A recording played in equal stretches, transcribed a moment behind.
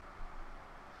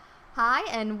Hi,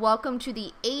 and welcome to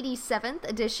the 87th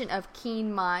edition of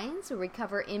Keen Minds, where we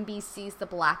cover NBC's The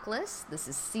Blacklist. This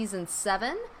is Season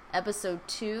 7, Episode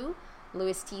 2,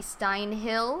 Luis T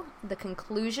Steinhil, The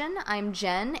Conclusion. I'm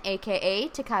Jen, a.k.a.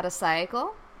 Takata Saeko.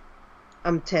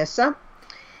 I'm Tessa.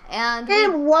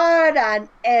 And what an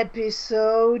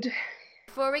episode!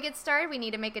 Before we get started, we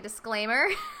need to make a disclaimer.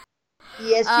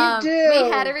 Yes, you do. We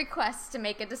had a request to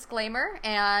make a disclaimer,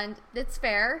 and it's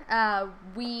fair.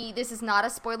 This is not a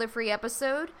spoiler-free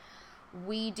episode.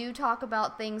 We do talk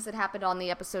about things that happened on the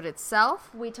episode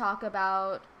itself. We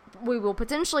will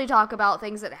potentially talk about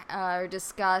things that are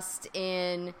discussed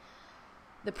in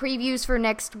the previews for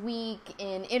next week,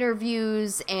 in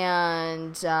interviews,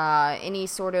 and any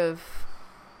sort of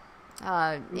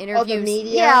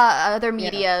interviews. Other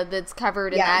media that's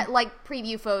covered in that, like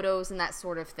preview photos and that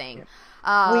sort of thing.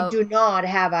 We do not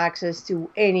have access to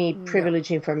any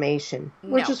privileged information.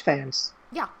 We're just fans.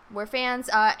 Yeah, we're fans,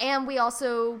 and we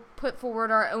also put forward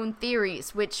our own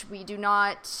theories, which we do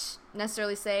not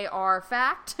necessarily say are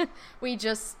fact. We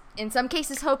just, in some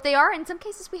cases, hope they are. In some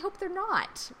cases, we hope they're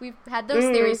not. We've had those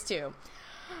theories too.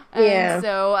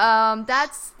 So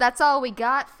that's all we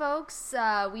got, folks.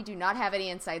 We do not have any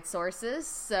inside sources,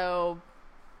 so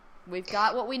we've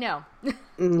got what we know.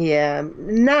 Yeah.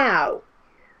 Now,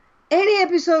 any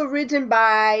episode written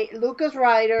by Lucas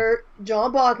Ryder,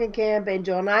 John Balkenkamp, and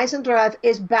John Eisendrath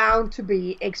is bound to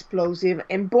be explosive,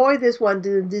 and boy, this one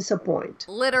didn't disappoint.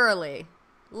 Literally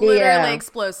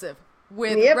explosive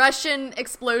with Russian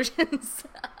explosions.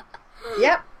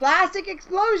 Yep, plastic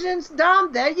explosions.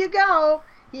 Dom, there you go.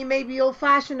 He may be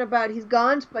old-fashioned about his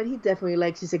guns, but he definitely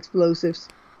likes his explosives.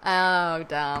 Oh,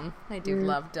 Dom. I do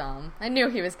love Dom. I knew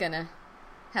he was going to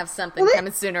have something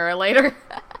coming sooner or later.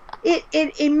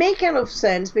 It may kind of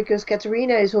sense, because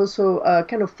Katerina is also a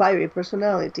kind of fiery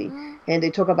personality, and they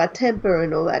talk about temper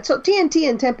and all that. So TNT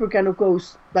and temper kind of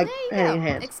goes like hand in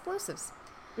hand. Explosives.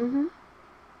 Mm-hmm.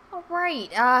 All right.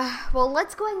 Well,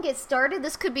 let's go ahead and get started.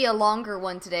 This could be a longer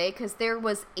one today because there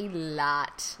was a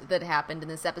lot that happened in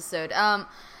this episode.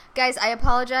 Guys, I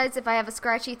apologize if I have a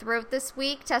scratchy throat this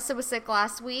week. Tessa was sick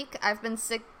last week. I've been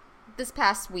sick this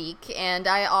past week, and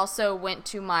I also went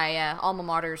to my alma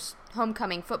mater's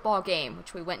homecoming football game,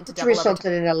 which we went into double overtime.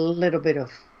 Resulted in a little bit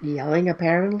of yelling,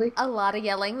 apparently. A lot of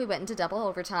yelling. We went into double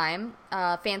overtime.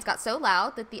 Fans got so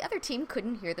loud that the other team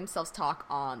couldn't hear themselves talk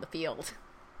on the field.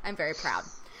 I'm very proud.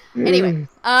 Anyway,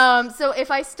 so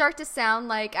if I start to sound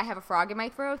like I have a frog in my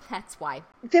throat, that's why.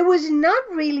 There was not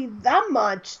really that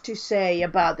much to say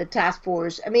about the task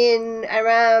force. I mean,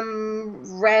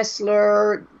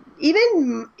 Wrestler,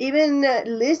 even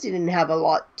Liz didn't have a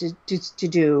lot to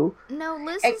do. No,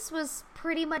 Liz's was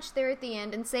pretty much there at the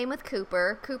end, and same with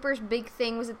Cooper. Cooper's big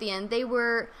thing was at the end.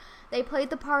 They played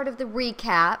the part of the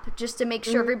recap just to make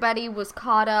sure everybody was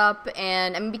caught up,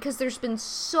 and I mean, because there's been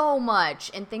so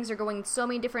much and things are going in so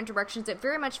many different directions, it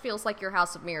very much feels like your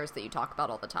House of Mirrors that you talk about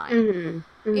all the time.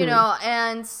 You know,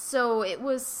 and so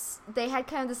they had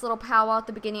kind of this little powwow at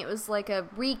the beginning. It was like a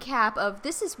recap of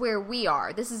this is where we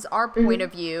are. This is our point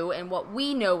of view and what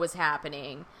we know was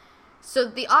happening. So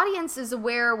the audience is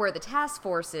aware where the task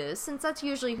force is, since that's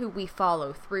usually who we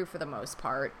follow through for the most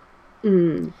part.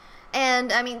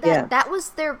 And, I mean, that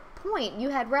was their point. You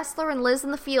had Wrestler and Liz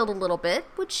in the field a little bit,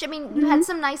 which, I mean, you had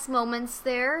some nice moments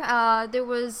there. I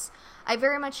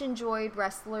very much enjoyed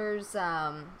Wrestler's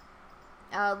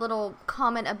little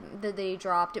comment that they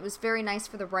dropped. It was very nice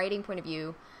for the writing point of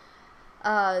view.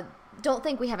 Don't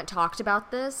think we haven't talked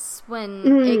about this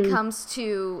when it comes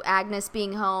to Agnes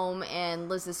being home and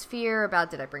Liz's fear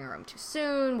about, did I bring her home too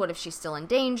soon? What if she's still in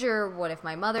danger? What if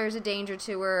my mother's a danger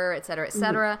to her? Et cetera, et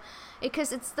cetera.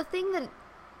 Because it's the thing that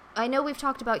I know we've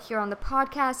talked about here on the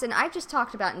podcast, and I've just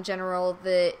talked about in general,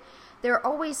 that there are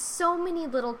always so many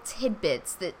little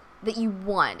tidbits that you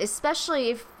want, especially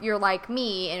if you're like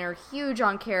me and are huge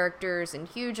on characters and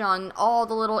huge on all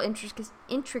the little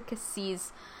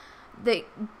intricacies that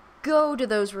go to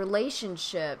those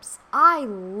relationships. I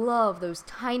love those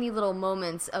tiny little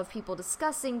moments of people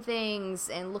discussing things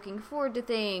and looking forward to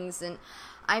things, and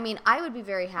I mean, I would be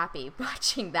very happy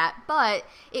watching that, but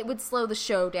it would slow the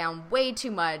show down way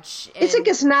too much. It's like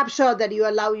a snapshot that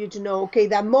allow you to know, okay,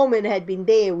 that moment had been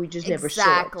there, we just never saw it.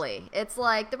 Exactly. It's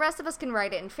like the rest of us can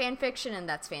write it in fan fiction, and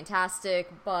that's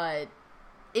fantastic, but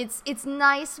it's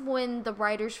nice when the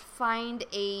writers find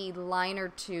a line or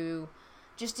two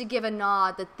just to give a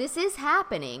nod that this is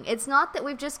happening. It's not that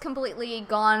we've just completely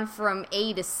gone from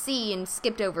A to C and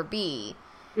skipped over B.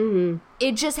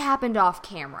 It just happened off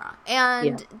camera.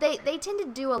 And they tend to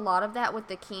do a lot of that with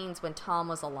the Keens when Tom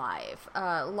was alive.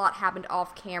 A lot happened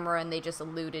off camera and they just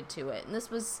alluded to it. And this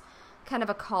was kind of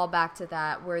a callback to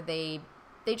that, where they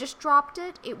just dropped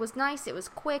it. It was nice, it was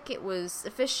quick, it was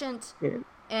efficient,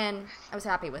 and I was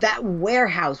happy with it. That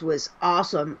warehouse was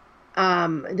awesome.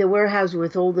 The warehouse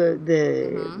with all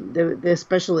the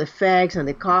special effects and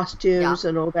the costumes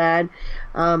and all that.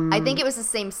 I think it was the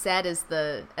same set as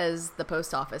the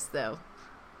post office, though.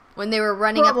 When they were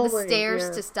running up the stairs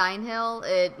to Steinhil,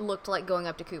 it looked like going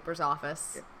up to Cooper's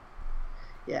office.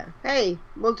 Yeah. Hey,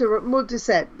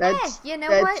 multi-set. You know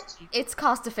what? It's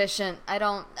cost efficient.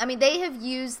 They have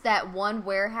used that one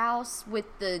warehouse with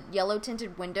the yellow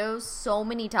tinted windows so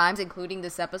many times, including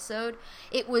this episode.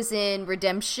 It was in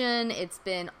Redemption. It's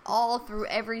been all through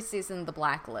every season of The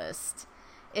Blacklist.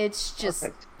 It's just,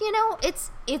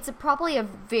 it's probably a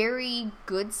very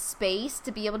good space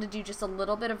to be able to do just a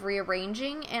little bit of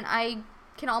rearranging, and I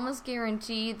can almost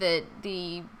guarantee that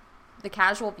the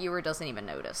casual viewer doesn't even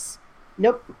notice.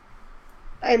 Nope.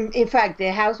 And in fact,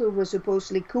 the house that was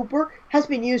supposedly Cooper has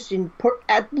been used in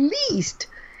at least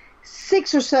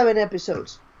 6 or 7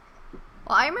 episodes.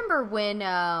 Well, I remember when,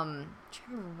 I'm trying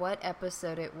to remember what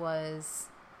episode it was.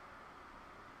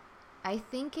 I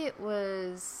think it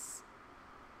was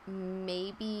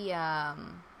maybe, I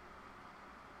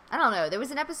don't know. There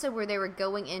was an episode where they were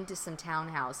going into some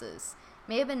townhouses.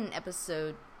 May have been an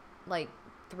episode, like,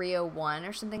 301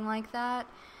 or something like that.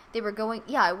 They were going,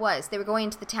 it was. They were going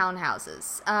into the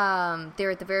townhouses. They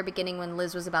were at the very beginning when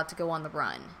Liz was about to go on the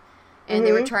run. And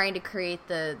they were trying to create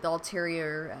the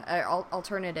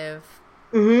alternative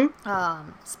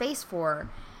space for her.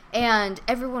 And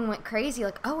everyone went crazy,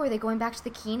 like, oh, are they going back to the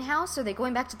Keene house? Are they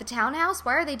going back to the townhouse?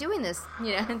 Why are they doing this?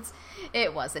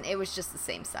 It wasn't. It was just the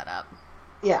same setup.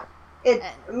 Yeah. It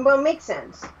makes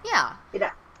sense. Yeah.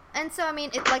 And so,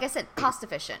 like I said, cost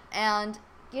efficient. And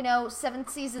 7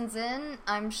 seasons in,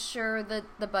 I'm sure that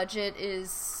the budget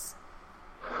is,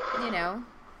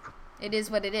 it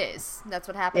is what it is. That's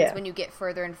what happens when you get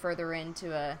further and further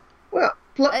into an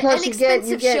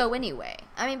expensive show anyway.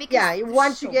 Because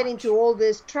once you get into all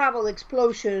this travel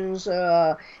explosions,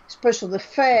 special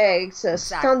effects,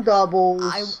 stunt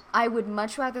doubles. I would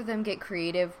much rather them get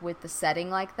creative with the setting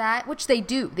like that, which they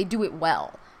do. They do it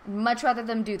well. Much rather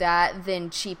them do that than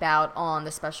cheap out on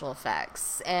the special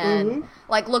effects and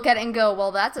look at it and go,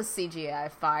 well, that's a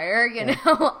CGI fire,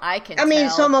 I can tell.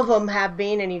 Some of them have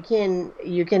been, and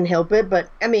you can help it, but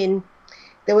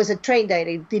there was a train that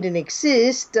it didn't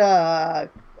exist. Thumbs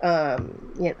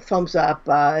up,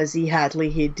 Z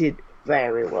Hadley, he did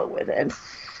very well with it.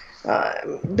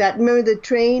 Remember the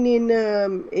train in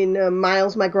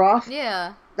Miles McGrath?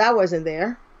 Yeah, that wasn't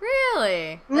there.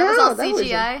 Really? That was all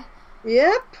CGI.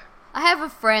 Yep. I have a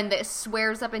friend that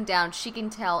swears up and down she can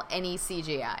tell any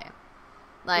CGI.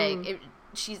 I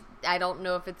don't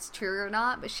know if it's true or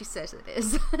not, but she says it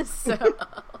is. So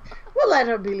we'll let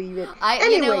her believe it.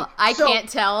 I can't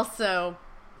tell, so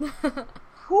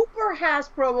Cooper has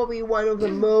probably one of the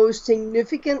most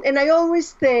significant, and I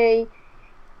always say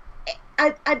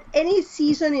at any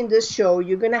season in this show,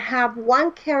 you're going to have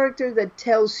one character that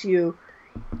tells you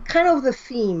kind of the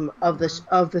theme of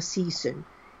the season.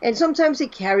 And sometimes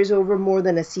it carries over more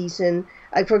than a season.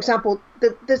 Like, for example,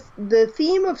 the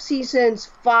theme of seasons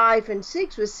 5 and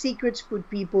 6 was secrets put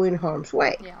people in harm's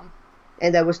way. Yeah.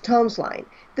 And that was Tom's line.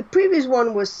 The previous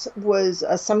one was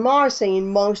Samar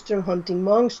saying monster hunting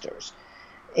monsters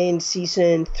in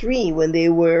season 3 when they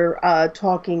were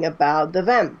talking about the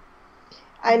Vem.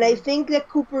 And I think that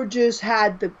Cooper just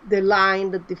had the line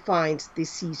that defines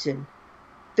this season.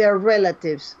 They're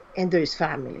relatives and there's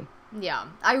family. Yeah,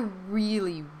 I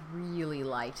really, really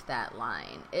liked that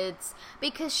line. It's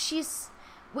because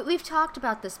we've talked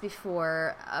about this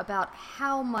before, about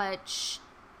how much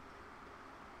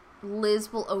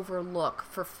Liz will overlook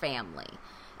for family.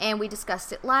 And we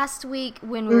discussed it last week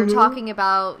when we were talking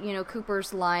about,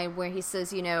 Cooper's line where he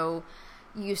says, you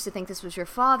used to think this was your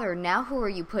father. Now who are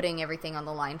you putting everything on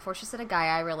the line for? She said, a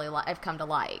guy I've come to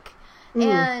like.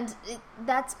 And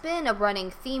that's been a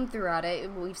running theme throughout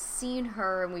it. We've seen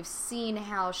her, and we've seen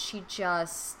how she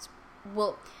just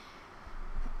will...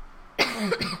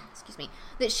 excuse me.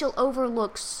 That she'll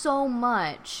overlook so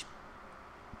much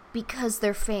because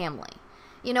they're family.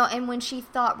 And when she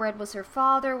thought Red was her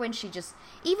father, when she just...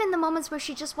 Even the moments where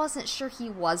she just wasn't sure he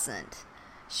wasn't,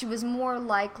 she was more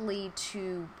likely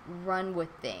to run with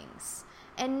things.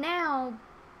 And now...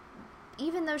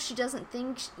 Even though she doesn't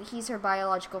think he's her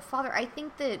biological father, I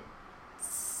think that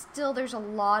still there's a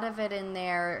lot of it in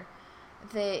there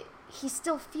that he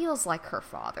still feels like her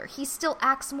father. He still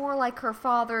acts more like her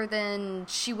father than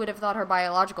she would have thought her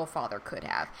biological father could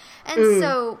have. And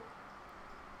so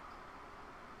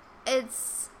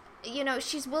it's you know,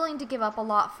 she's willing to give up a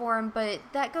lot for him, but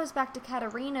that goes back to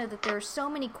Katerina, that there are so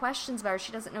many questions about her.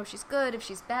 She doesn't know if she's good, if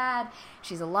she's bad, if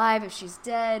she's alive, if she's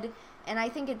dead, and I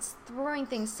think it's throwing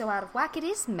things so out of whack. It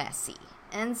is messy.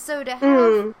 And so to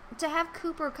have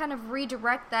Cooper kind of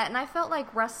redirect that, and I felt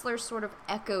like Wrestler sort of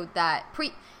echoed that,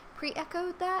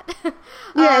 pre-echoed that.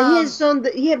 Yeah,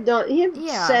 he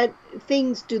have said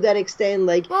things to that extent,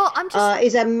 like, well, I'm just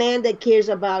is a man that cares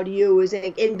about you, is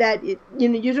like, and that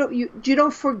you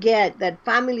don't forget that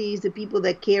family is the people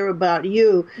that care about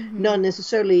you, not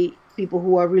necessarily people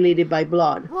who are related by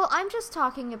blood. Well, I'm just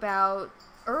talking about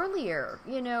earlier,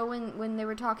 you know, when they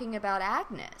were talking about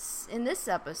Agnes in this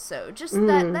episode. Just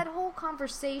that whole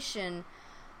conversation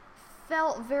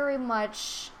felt very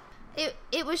much...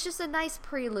 It was just a nice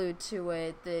prelude to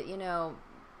it, that, you know,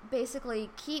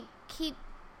 basically keep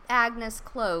Agnes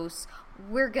close.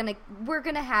 We're gonna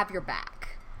have your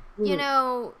back. You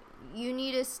know, you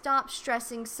need to stop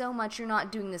stressing so much. You're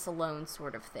not doing this alone,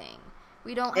 sort of thing.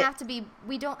 We don't have to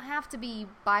be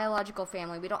biological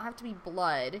family. We don't have to be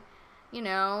blood. You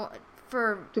know,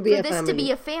 for this to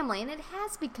be a family, and it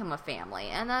has become a family,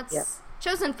 and that's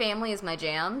chosen family is my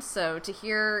jam. So to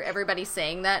hear everybody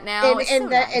saying that now,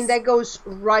 and that goes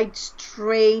right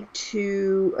straight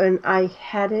to, and I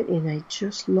had it and I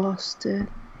just lost it.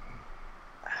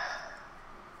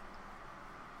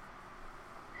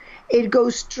 It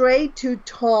goes straight to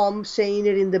Tom saying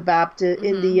it in the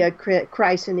in the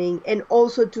christening, and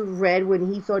also to Red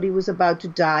when he thought he was about to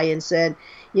die and said,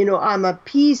 you know, I'm at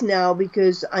peace now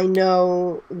because I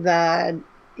know that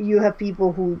you have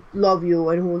people who love you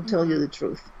and who will tell you the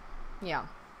truth. Yeah.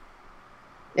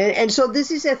 And so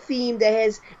this is a theme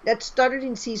that started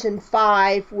in season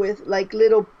 5 with like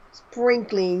little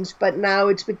sprinklings, but now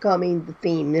it's becoming the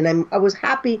theme, and I was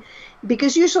happy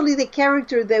because usually the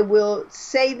character that will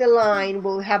say the line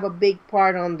will have a big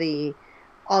part on the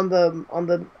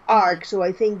arc. So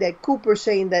I think that Cooper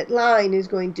saying that line is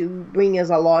going to bring us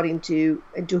a lot into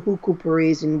who Cooper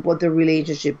is and what the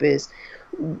relationship is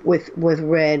with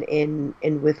Red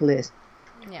and with Liz.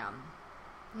 Yeah.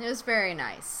 It was very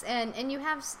nice. And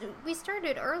we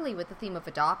started early with the theme of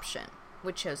adoption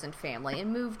with chosen family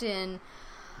and moved in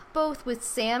both with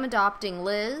Sam adopting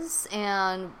Liz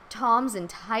and Tom's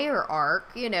entire arc,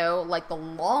 you know, like the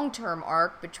long-term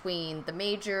arc between the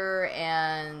Major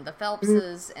and the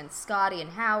Phelpses and Scotty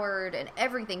and Howard and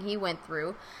everything he went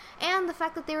through, and the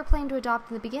fact that they were planning to adopt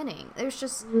in the beginning.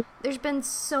 There's been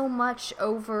so much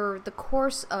over the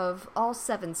course of all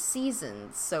 7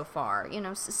 seasons so far, you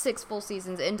know, 6 full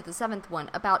seasons into the 7th one,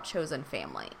 about chosen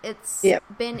family. It's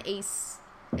been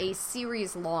a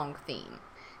series-long theme.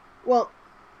 Well,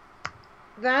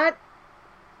 that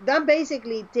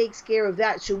basically takes care of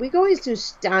that. Should we go into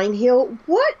Steinhil?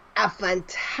 What a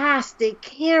fantastic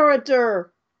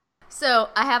character! So,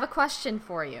 I have a question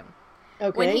for you.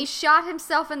 Okay. When he shot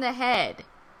himself in the head,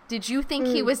 did you think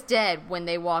he was dead when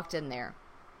they walked in there?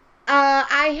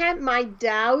 I had my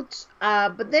doubts,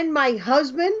 but then my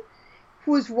husband,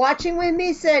 who was watching with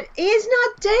me, said, he's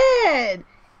not dead!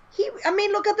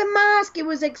 Look at the mask. It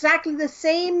was exactly the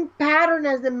same pattern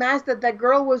as the mask that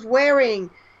girl was wearing.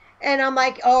 And I'm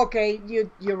like, oh, okay,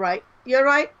 you're right. You're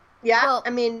right. Yeah.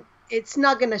 Well, it's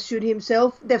not going to shoot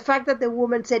himself. The fact that the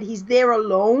woman said he's there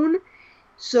alone.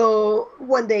 So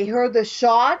when they heard the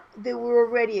shot, they were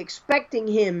already expecting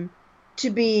him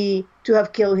to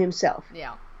have killed himself.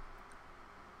 Yeah.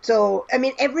 So,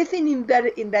 everything in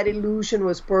that illusion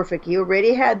was perfect. He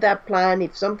already had that plan.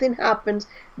 If something happens,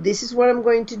 this is what I'm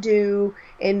going to do.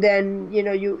 And then,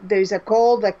 there's a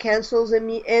call that cancels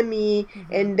Emmy,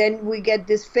 and then we get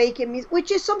this fake Emmy, which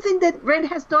is something that Red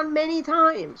has done many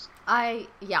times. I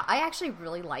actually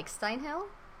really like Steinhil.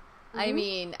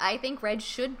 I think Red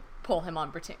should pull him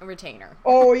on retainer.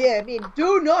 Oh, yeah.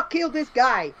 Do not kill this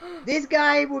guy. This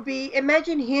guy would be,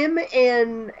 imagine him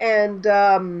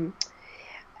and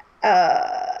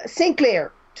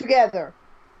Sinclair together.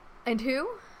 And who?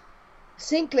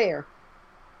 Sinclair,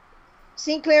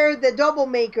 the double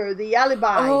maker, the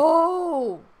alibi.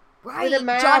 Oh, right. With the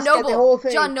mask John Noble. and the whole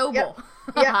thing. John Noble.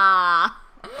 Yep.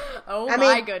 Oh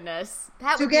my goodness.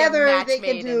 That together would be a match they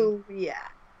made can do.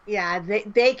 Yeah.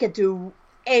 They could do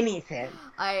anything.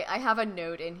 I have a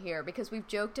note in here because we've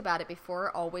joked about it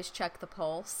before. Always check the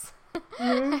pulse.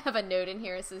 Mm-hmm. I have a note in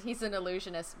here that says he's an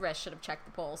illusionist. Rest should have checked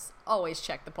the pulse. Always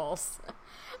check the pulse.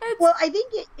 Well, I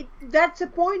think that's the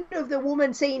point of the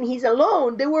woman saying he's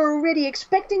alone. They were already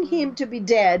expecting him to be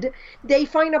dead. They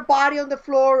find a body on the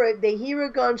floor. They hear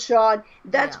a gunshot.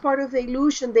 That's part of the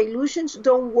illusion. The illusions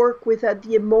don't work without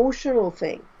the emotional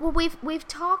thing. Well, we've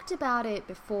talked about it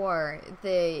before.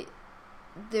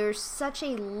 there's such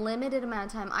a limited amount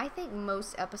of time. I think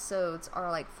most episodes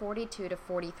are like 42 to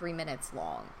 43 minutes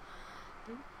long.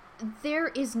 There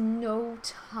is no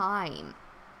time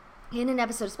in an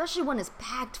episode, especially one as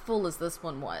packed full as this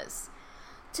one was,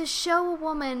 to show a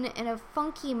woman in a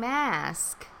funky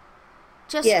mask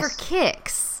just for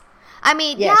kicks. I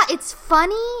mean, yeah, it's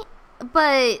funny,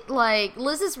 but like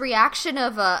Liz's reaction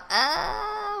of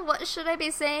what should I be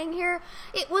saying here?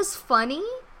 It was funny,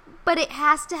 but it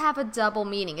has to have a double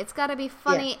meaning. It's got to be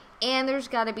funny, and there's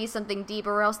got to be something deep,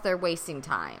 or else they're wasting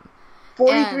time.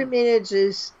 43 minutes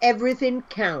is everything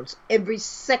counts. Every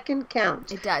second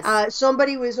counts. It does.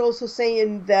 Somebody was also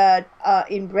saying that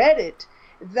in Reddit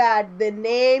that the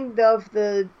name of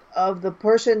the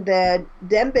person that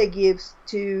Dembe gives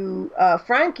to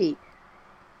Frankie,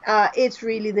 it's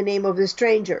really the name of the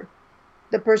stranger.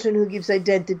 The person who gives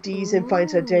identities and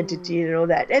finds identity and all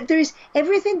that. And there's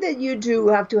everything that you do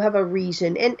have to have a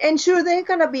reason. And sure, there's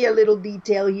going to be a little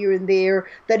detail here and there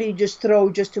that you just throw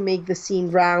just to make the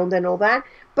scene round and all that.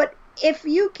 But if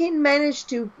you can manage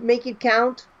to make it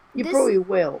count, you probably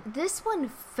will. This one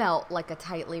felt like a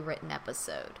tightly written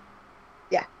episode.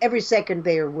 Yeah, every second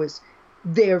there was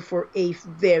there for a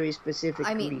very specific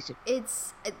reason.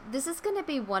 This is going to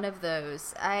be one of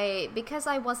those. Because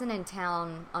I wasn't in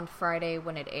town on Friday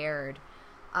when it aired,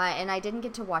 and I didn't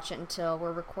get to watch it until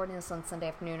we're recording this on Sunday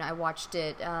afternoon. I watched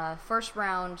it first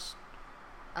round,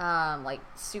 like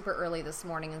super early this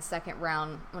morning, and second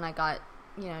round when I got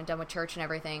done with church and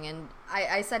everything. And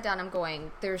I sat down. I'm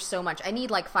going, there's so much. I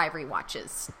need like 5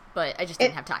 rewatches. But I just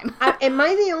didn't have time. Am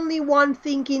I the only one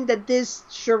thinking that this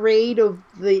charade of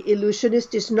the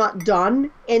illusionist is not done,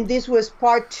 and this was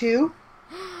part 2?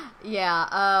 Yeah.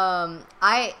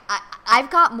 I've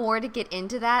got more to get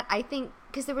into that. I think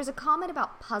because there was a comment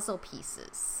about puzzle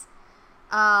pieces.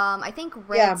 I think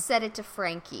Red said it to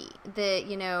Frankie that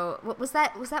what was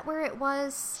that? Was that where it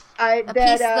was? Piece of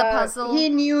the puzzle. He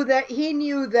knew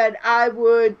that I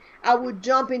would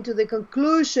jump into the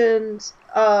conclusions.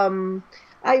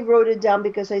 I wrote it down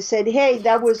because I said, "Hey,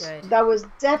 that was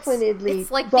definitely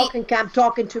it's like Balkenkamp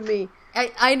talking to me."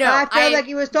 I know. I felt like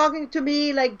he was talking to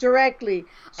me like directly.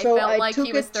 So I felt like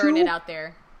he was throwing it out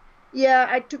there. Yeah,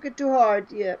 I took it too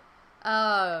hard. Yeah.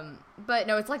 But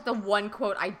no, it's like the one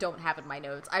quote I don't have in my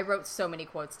notes. I wrote so many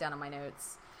quotes down in my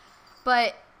notes,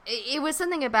 but it was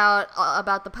something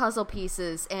about the puzzle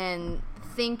pieces and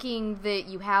thinking that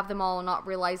you have them all and not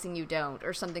realizing you don't,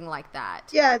 or something like that.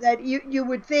 Yeah, that you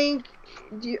would think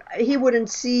he wouldn't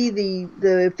see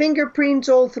the fingerprints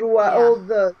all through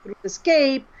the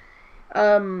escape.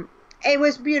 It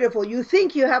was beautiful. You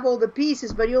think you have all the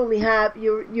pieces, but you only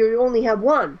have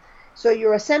one. So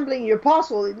you're assembling your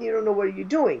puzzle and you don't know what you're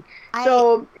doing.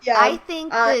 I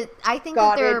think that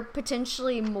there are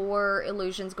potentially more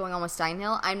illusions going on with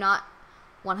Steinhil. I'm not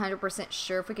 100%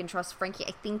 sure if we can trust Frankie.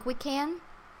 I think we can,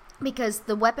 because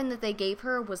the weapon that they gave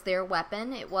her was their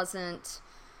weapon. It wasn't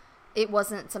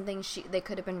something they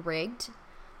could have been rigged.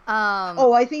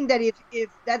 I think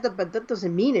that but that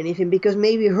doesn't mean anything, because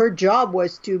maybe her job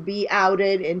was to be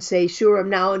outed and say, "Sure, I'm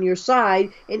now on your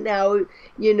side," and now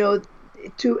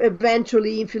to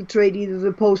eventually infiltrate either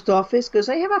the post office, because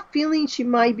I have a feeling she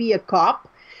might be a cop,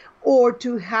 or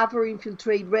to have her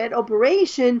infiltrate Red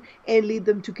Operation and lead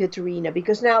them to Katerina.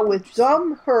 Because now with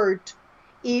Dom hurt,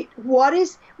 what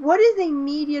is the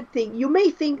immediate thing? You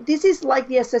may think this is like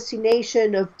the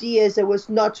assassination of Diaz. That was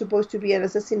not supposed to be an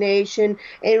assassination,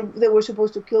 and they were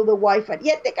supposed to kill the wife, and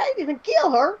yet the guy didn't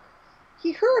kill her.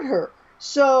 He hurt her.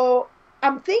 So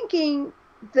I'm thinking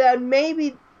that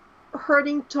maybe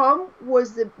hurting Tom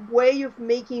was the way of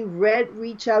making Red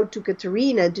reach out to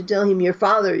Katerina to tell him your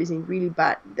father is in really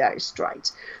bad dire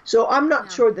straits. So I'm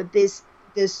not sure that this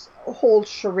whole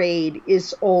charade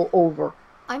is all over.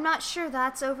 I'm not sure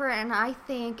that's over, and I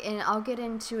think, and I'll get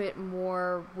into it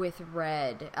more with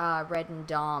Red and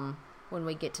Dom when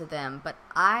we get to them, but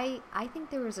I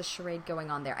think there was a charade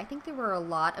going on there. I think there were a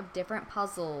lot of different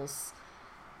puzzles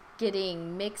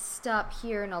getting mixed up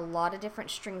here, and a lot of different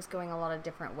strings going a lot of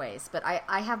different ways. But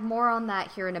I have more on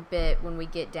that here in a bit when we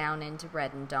get down into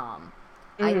Red and Dom.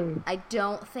 I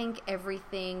don't think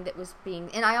everything that was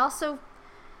being... And I also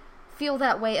feel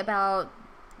that way about...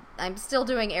 I'm still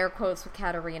doing air quotes with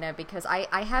Katerina, because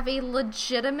I have a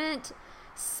legitimate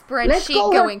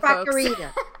spreadsheet going, folks.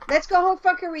 Let's go home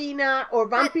Fuckerina or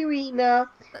Vampirina.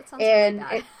 That sounds really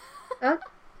bad. Huh?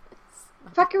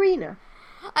 Fuckerina.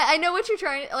 I know what you're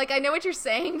trying, like, I know what you're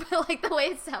saying, but, like, the way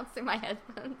it sounds through my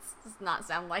headphones does not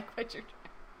sound like what you're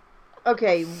trying.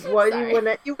 Okay, what do you want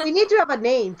to... We need to have a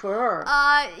name for her.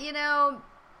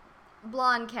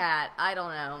 Blonde cat. I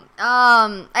don't know.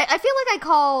 I feel like I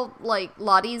call, like,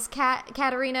 Lottie's cat,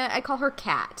 Katarina, I call her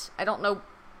Cat. I don't know.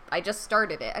 I just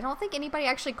started it. I don't think anybody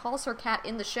actually calls her Cat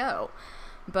in the show.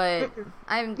 But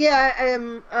I'm...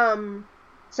 Yeah,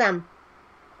 Sam.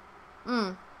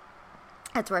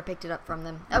 That's where I picked it up from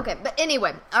them. Okay, but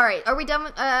anyway. Alright, are we done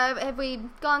with, have we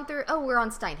gone through... Oh, we're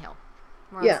on Steinhil.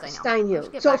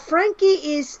 Steinhil. So Frankie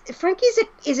is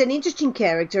an interesting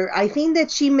character. I think that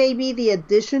she may be the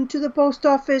addition to the post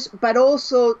office, but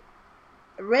also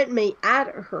Red may add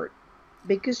her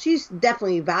because she's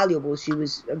definitely valuable. She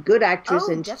was a good actress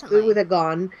and she's good with a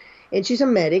gun, and she's a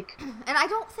medic. And I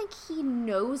don't think he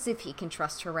knows if he can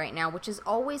trust her right now, which is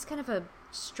always kind of a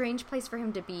strange place for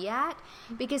him to be at,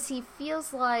 because he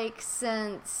feels like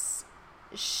since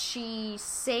she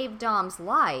saved Dom's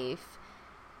life,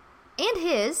 and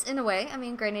his, in a way. I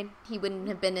mean, granted, he wouldn't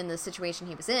have been in the situation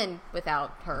he was in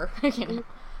without her, you know.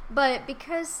 But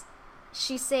because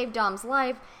she saved Dom's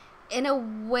life, in a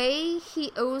way,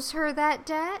 he owes her that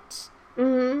debt.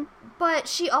 Mm-hmm. But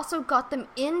she also got them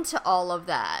into all of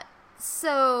that.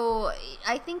 So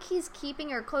I think he's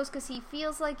keeping her close because he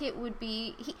feels like it would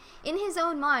be... in his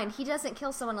own mind, he doesn't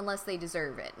kill someone unless they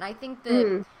deserve it. And I think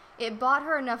that it bought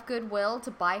her enough goodwill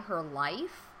to buy her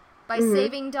life by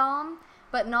saving Dom,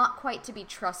 but not quite to be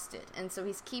trusted. And so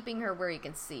he's keeping her where he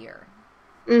can see her.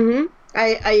 Mm-hmm.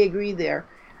 I agree there.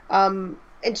 And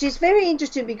she's very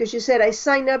interesting because she said, I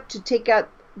signed up to take out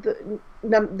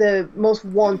the most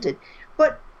wanted.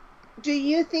 But do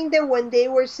you think that when they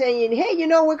were saying, hey, you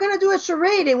know, we're going to do a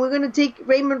charade and we're going to take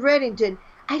Raymond Reddington,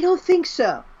 I don't think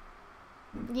so.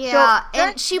 Yeah,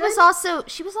 and she was also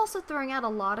throwing out a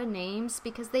lot of names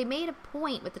because they made a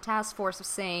point with the task force of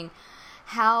saying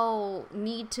how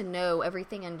need to know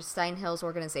everything in Steinhil's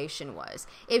organization was.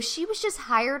 If she was just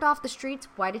hired off the streets,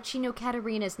 why did she know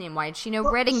Katarina's name? Why did she know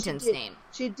Reddington's name?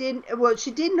 She didn't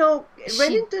know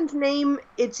Reddington's name.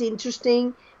 It's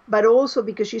interesting, but also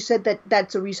because she said that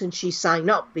that's the reason she signed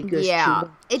up, because she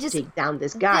wanted to take down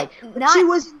this guy. She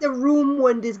was in the room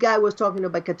when this guy was talking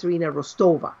about Katerina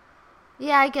Rostova.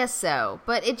 Yeah, I guess so.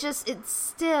 But it's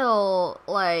still,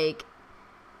 like...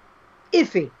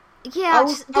 iffy.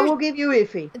 Yeah, I will give you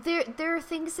iffy. There are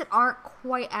things that aren't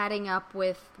quite adding up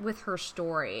with her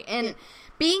story. And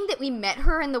being that we met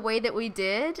her in the way that we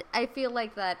did, I feel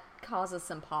like that causes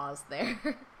some pause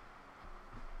there.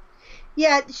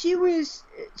 Yeah, she was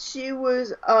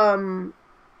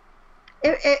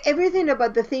everything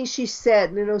about the things she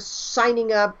said, you know,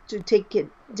 signing up to take it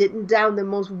down the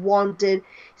most wanted,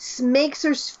 makes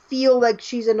her feel like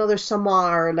she's another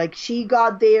Samar, like she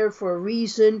got there for a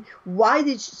reason. Why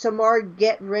did Samar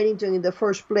get Reddington in the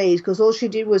first place? Because all she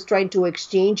did was trying to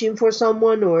exchange him for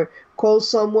someone or call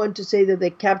someone to say that they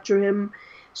capture him.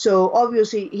 So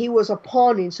obviously he was a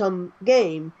pawn in some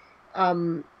game,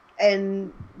 and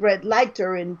Red liked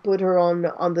her and put her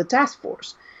on the task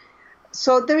force.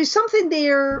 So there is something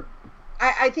there.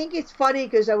 I think it's funny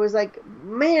because I was like,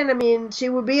 man, I mean, she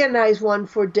would be a nice one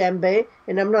for Dembe,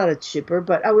 and I'm not a shipper,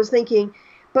 but I was thinking,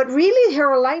 but really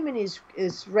her alignment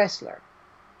is wrestler.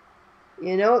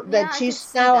 You know, that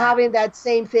she's now having that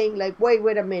same thing, like,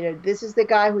 wait a minute, this is the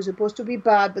guy who's supposed to be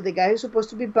bad, but the guy who's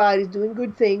supposed to be bad is doing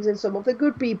good things, and some of the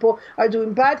good people are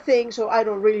doing bad things, so I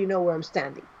don't really know where I'm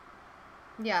standing.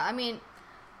 Yeah, I mean,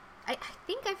 I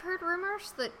think I've heard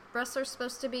rumors that wrestlers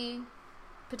supposed to be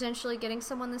potentially getting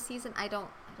someone this season. I don't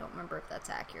remember if that's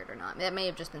accurate or not. That may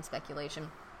have just been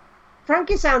speculation.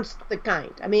 Frankie sounds the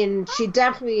kind. I mean, she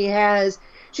definitely has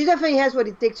what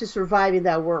it takes to survive in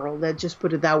that world. Let's just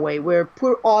put it that way. Where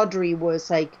poor Audrey was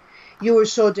like, you were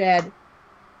so dead.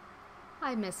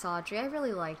 I miss Audrey. I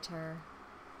really liked her.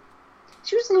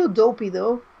 She was a little dopey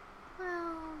though.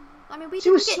 I mean, she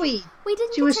was sweet. We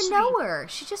didn't get to know her.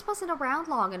 She just wasn't around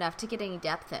long enough to get any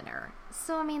depth in her.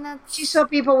 So, I mean, that's... She saw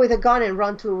people with a gun and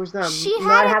run towards them. She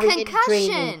had a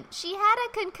concussion. She had a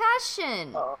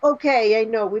concussion. Okay, I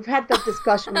know. We've had that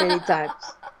discussion many times.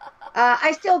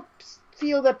 I still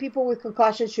feel that people with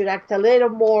concussions should act a little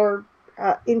more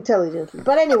intelligently.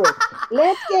 But anyway,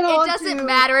 let's get on to... It doesn't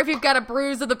matter if you've got a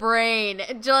bruise of the brain.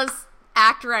 Just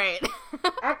act right.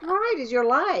 Act right is your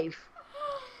life.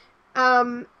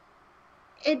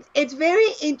 It's very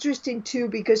interesting, too,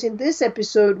 because in this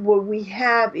episode, what we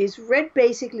have is Red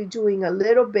basically doing a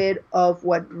little bit of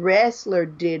what Wrestler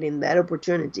did in that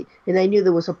opportunity. And I knew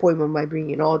there was a point by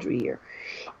bringing Audrey here.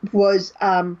 Was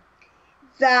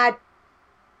that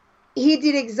he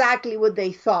did exactly what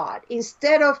they thought.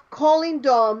 Instead of calling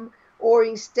Dom, or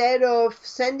instead of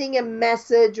sending a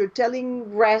message or telling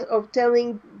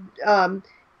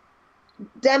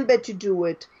Dembe to do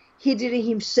it, he did it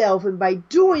himself, and by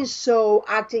doing so,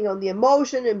 acting on the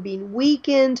emotion and being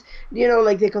weakened,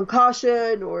 like the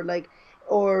concussion,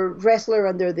 or wrestler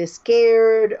under the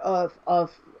scared of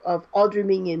all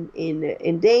dreaming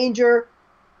in danger.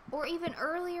 Or even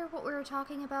earlier, what we were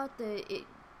talking about,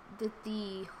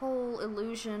 the whole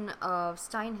illusion of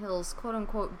Steinhil's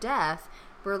quote-unquote death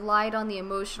relied on the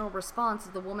emotional response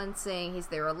of the woman saying he's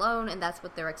there alone, and that's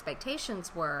what their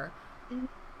expectations were.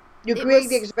 You create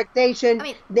the expectation,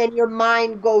 then your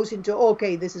mind goes into,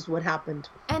 okay, this is what happened.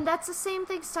 And that's the same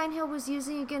thing Steinhil was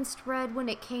using against Red when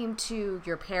it came to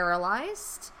you're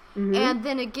paralyzed, and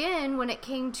then again when it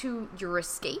came to you're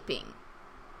escaping.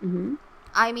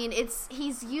 I mean,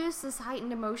 he's used this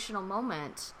heightened emotional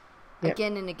moment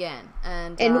again and again.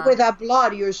 And without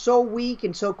blood, you're so weak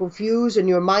and so confused, and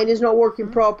your mind is not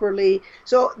working properly.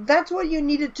 So that's what you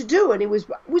needed to do, and it was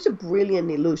a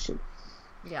brilliant illusion.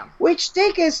 Yeah. Which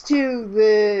take us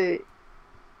to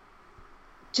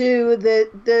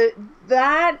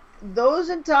those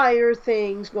entire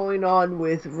things going on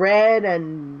with Red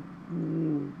and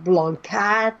Blonde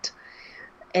Cat,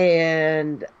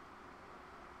 and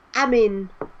I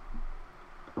mean,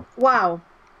 wow,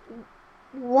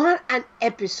 what an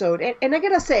episode. And I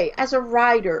gotta say, as a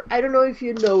writer, I don't know if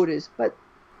you noticed, but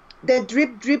the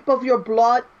drip of your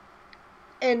blood,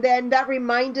 and then that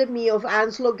reminded me of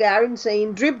Ansel Garin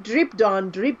saying, drip, drip,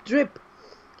 Don, drip, drip.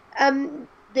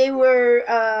 They were,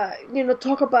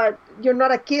 talk about, you're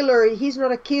not a killer, he's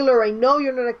not a killer, I know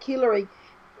you're not a killer.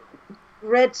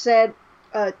 Red said,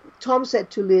 Tom said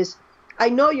to Liz, I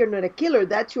know you're not a killer,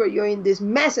 that's why you're in this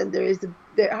mess, and there is the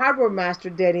harbor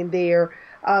master dead in there.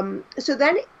 So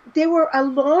then there were a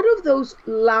lot of those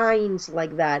lines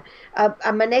like that.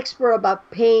 I'm an expert about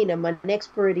pain, I'm an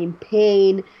expert in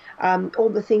pain, all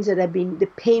the things that the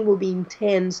pain will be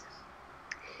intense.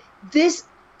 This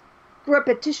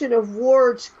repetition of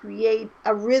words create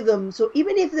a rhythm, so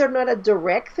even if they're not a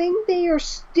direct thing, they are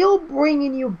still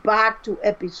bringing you back to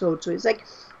episodes. So it's like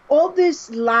all these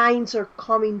lines are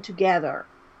coming together.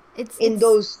 It's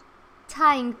those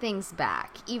tying things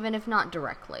back, even if not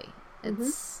directly.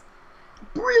 It's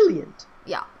brilliant.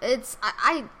 Yeah, it's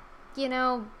I've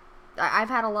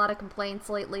had a lot of complaints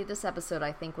lately. This episode,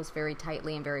 I think, was very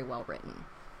tightly and very well written.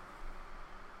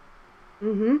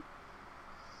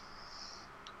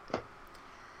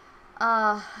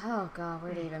 Oh god,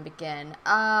 where to even begin?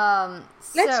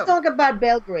 Let's talk about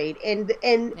Belgrade and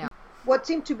what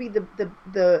seemed to be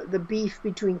the beef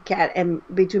between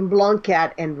Blonde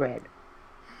Cat and Red.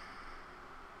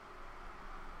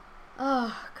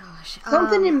 Oh gosh,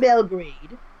 something in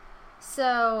Belgrade.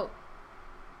 So,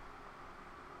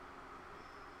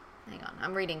 hang on,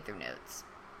 I'm reading through notes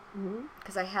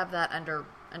because I have that under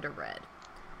Red.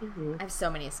 I have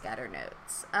so many scattered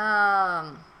notes.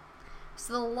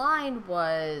 So the line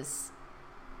was,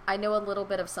 I know a little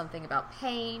bit of something about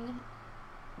pain.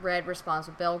 Red responds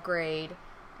with Belgrade,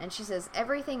 and she says,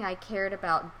 everything I cared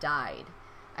about died.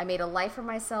 I made a life for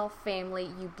myself, family,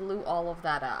 you blew all of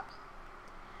that up.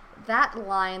 That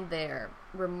line there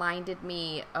reminded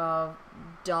me of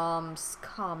Dom's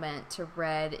comment to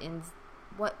Red in,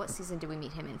 what season did we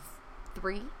meet him in?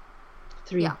 3?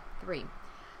 3. Yeah, 3.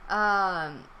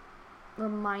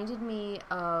 Reminded me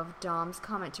of Dom's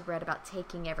comment to Red about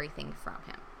taking everything from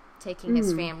him. Taking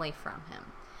his family from him.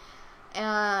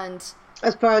 And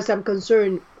as far as I'm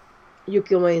concerned, you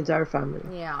kill my entire family.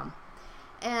 Yeah.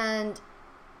 And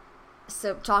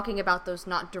so talking about those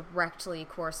not directly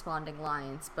corresponding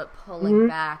lines, but pulling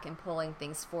back and pulling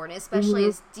things forward, especially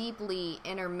as deeply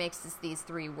intermixed as these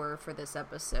three were for this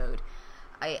episode,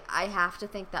 I have to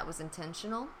think that was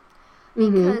intentional.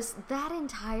 Because that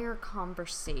entire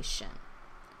conversation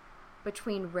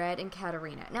between Red and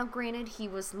Katerina, now granted he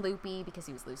was loopy because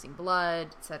he was losing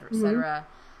blood, etc., etc.,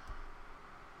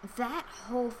 that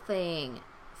whole thing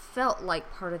felt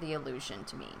like part of the illusion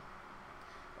to me.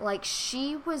 Like,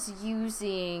 she was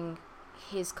using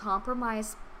his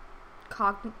compromised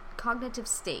cognitive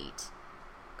state.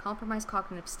 Wow,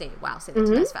 say that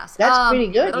to us fast. That's pretty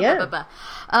good, yeah.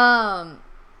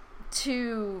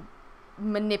 To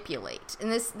manipulate.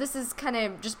 And this is kind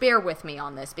of, just bear with me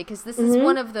on this, because this is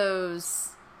one of those,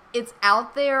 it's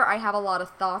out there, I have a lot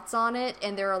of thoughts on it,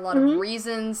 and there are a lot of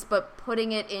reasons, but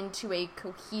putting it into a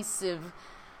cohesive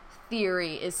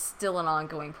theory is still an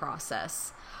ongoing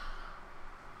process.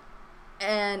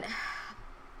 And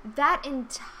that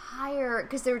entire,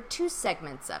 because there are 2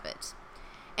 segments of it,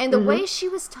 and the way she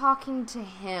was talking to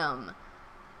him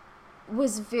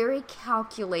was very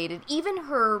calculated. Even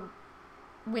her,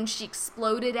 when she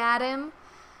exploded at him,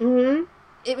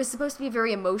 it was supposed to be a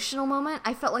very emotional moment.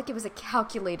 I felt like it was a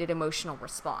calculated emotional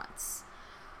response.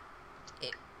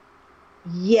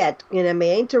 Yet, and I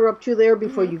may interrupt you there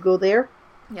before you go there.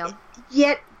 Yeah.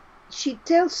 Yet she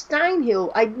tells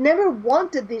Steinhil, I never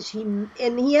wanted this. He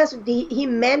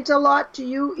meant a lot to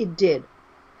you. It did.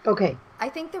 Okay. I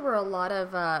think there were a lot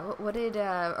of what did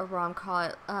Aram call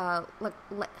it?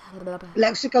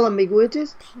 Lexical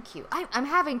ambiguities. Thank you. I'm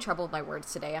having trouble with my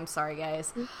words today. I'm sorry,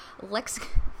 guys.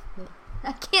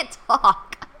 I can't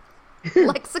talk.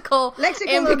 Lexical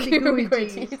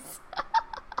ambiguities.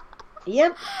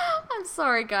 Yep. I'm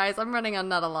sorry, guys. I'm running on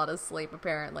not a lot of sleep,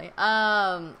 apparently.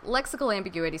 Lexical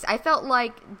ambiguities. I felt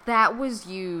like that was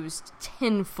used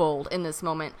tenfold in this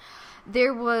moment.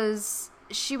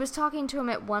 She was talking to him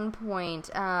at one point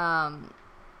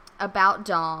about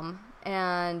Dom,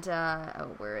 and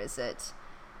where is it?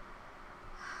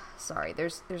 Sorry,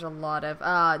 there's a lot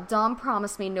of Dom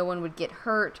promised me no one would get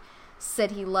hurt,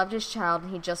 said he loved his child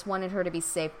and he just wanted her to be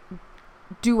safe.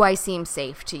 Do I seem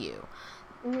safe to you?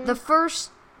 Mm-hmm. The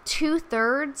first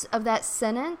 2/3 of that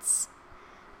sentence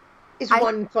is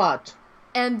one thought,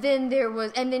 and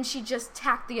then she just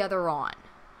tacked the other on.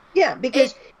 Yeah,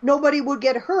 because nobody would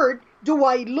get hurt. Do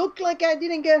I look like I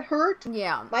didn't get hurt?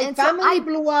 Yeah. My family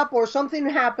blew up or something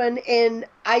happened and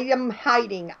I am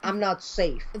hiding. I'm not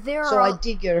safe. I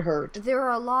did get hurt. There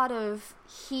are a lot of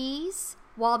he's,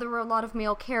 while there were a lot of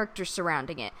male characters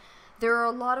surrounding it. There are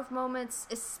a lot of moments,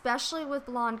 especially with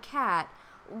Blonde Cat,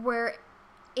 where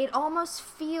it almost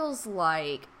feels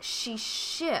like she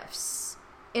shifts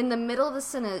in the middle of the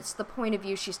sentence the point of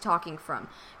view she's talking from.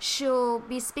 She'll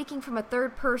be speaking from a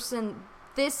third person.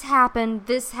 This happened,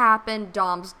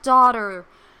 Dom's daughter,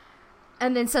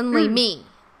 and then suddenly me.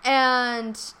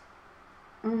 And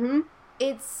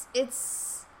it's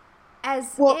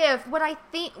as if what I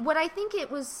think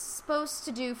it was supposed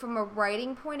to do from a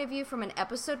writing point of view, from an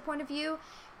episode point of view,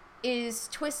 is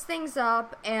twist things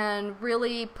up and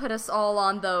really put us all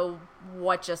on the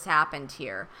what just happened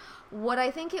here. What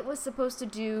I think it was supposed to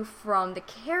do from the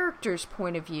character's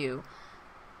point of view,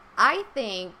 I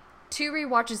think 2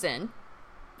 rewatches in,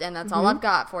 and that's all I've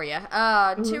got for you. 2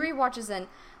 rewatches in,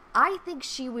 I think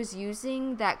she was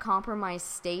using that compromised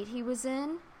state he was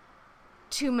in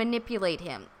to manipulate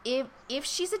him. If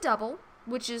she's a double,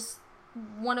 which is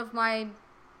one of my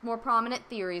more prominent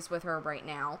theories with her right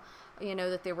now,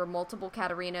 that there were multiple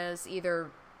Katarinas,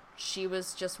 either she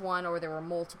was just one or there were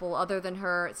multiple other than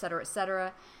her,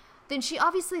 etc., then she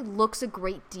obviously looks a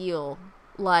great deal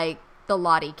like the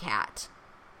Lottie cat.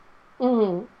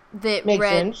 That makes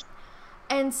sense.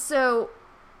 And so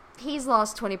he's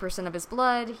lost 20% of his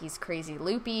blood. He's crazy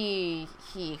loopy.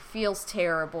 He feels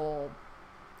terrible.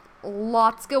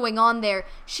 Lots going on there.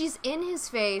 She's in his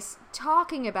face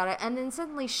talking about it and then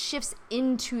suddenly shifts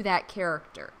into that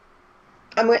character.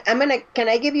 Can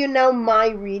I give you now my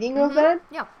reading of that?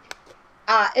 Yeah.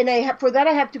 And I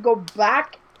have to go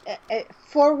back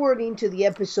forward into the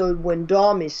episode when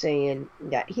Dom is saying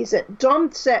that.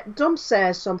 Dom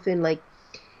says something like,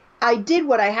 I did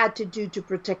what I had to do to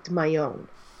protect my own.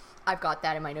 I've got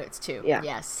that in my notes too. Yeah.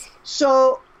 Yes.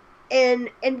 So, and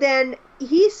then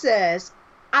he says,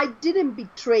 I didn't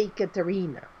betray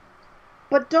Katarina.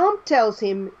 But Dom tells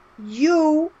him,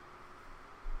 you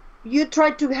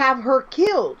tried to have her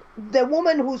killed. The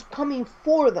woman who's coming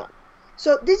for them.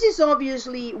 So this is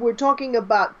obviously, we're talking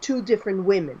about 2 different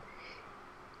women.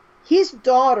 His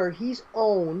daughter, his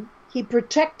own, he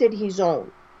protected his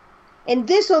own. And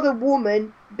this other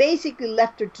woman basically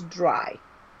left her to dry.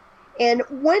 And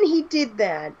when he did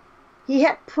that, he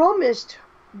had promised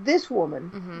this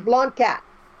woman, Blonde Cat,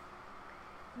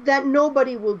 that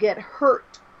nobody will get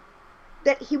hurt.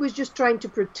 That he was just trying to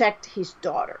protect his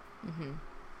daughter.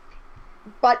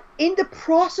 But in the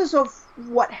process of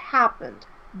what happened,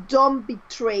 Dom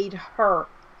betrayed her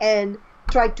and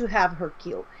tried to have her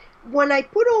killed. When I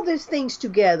put all these things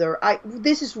together,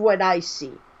 this is what I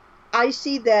see. I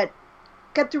see that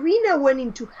Katarina went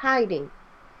into hiding.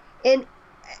 And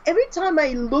every time I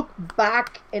look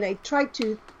back and I try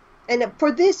to... And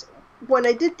for this, when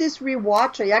I did this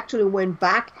rewatch, I actually went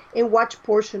back and watched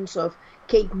portions of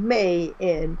Cape May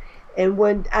and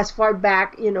went as far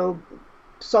back,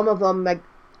 some of them like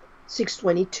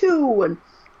 622 and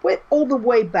went all the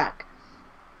way back.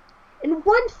 And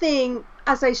one thing,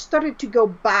 as I started to go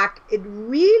back, it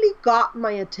really got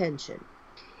my attention.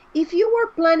 If you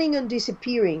were planning on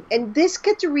disappearing, and this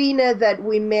Katarina that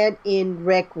we met in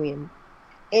Requiem,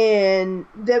 and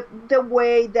the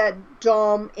way that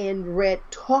Dom and Red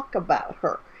talk about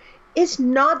her, it's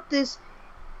not this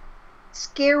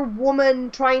scared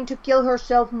woman trying to kill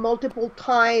herself multiple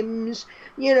times,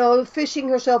 fishing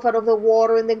herself out of the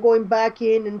water and then going back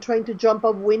in and trying to jump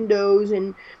up windows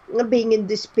and being in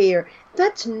despair.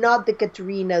 That's not the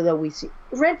Katerina that we see.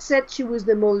 Red said she was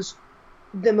the most,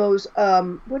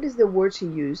 what is the word she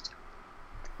used?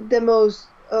 The most,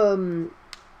 I'm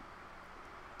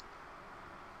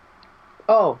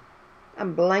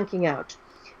blanking out.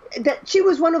 That she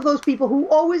was one of those people who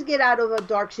always get out of a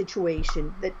dark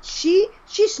situation. That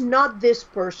she's not this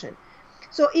person.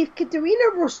 So if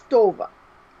Katerina Rostova,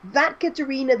 that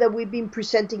Katerina that we've been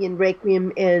presenting in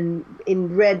Requiem and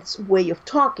in Red's way of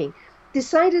talking,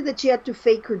 decided that she had to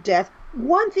fake her death,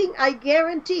 one thing I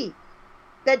guarantee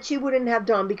that she wouldn't have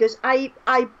done, because I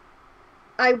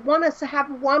want us to have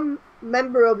one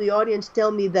member of the audience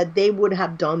tell me that they would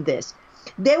have done this.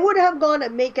 They would have gone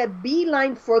and make a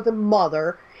beeline for the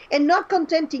mother, and not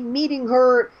contenting meeting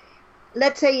her,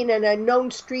 let's say, in an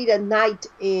unknown street at night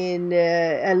in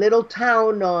a little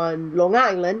town on Long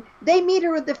Island. They meet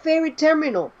her at the ferry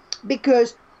terminal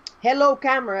because hello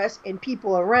cameras and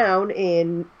people around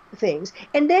and things.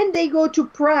 And then they go to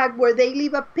Prague where they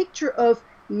leave a picture of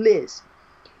Liz.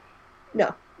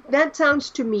 No, that sounds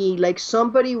to me like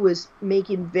somebody was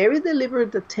making very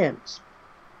deliberate attempts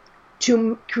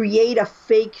to create a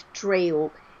fake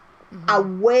trail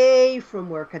away from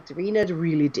where Katerina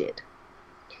really did.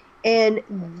 And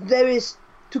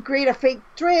to create a fake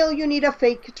trail, you need a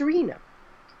fake Katerina.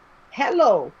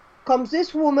 Hello, comes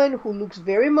this woman who looks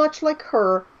very much like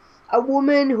her, a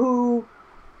woman who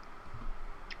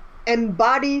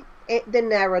embodied the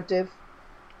narrative,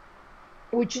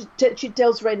 which she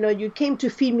tells right now, you came to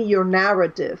feed me your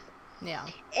narrative. Yeah.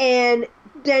 And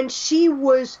then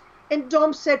and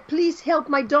Dom said, please help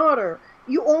my daughter.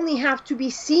 You only have to be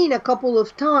seen a couple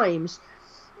of times.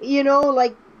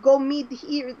 Like go meet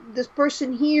here, this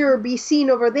person here, be seen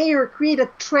over there, create a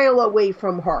trail away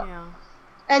from her. Yeah.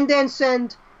 And then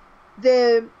send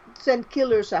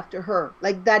killers after her.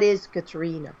 Like that is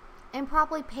Katerina. And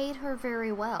probably paid her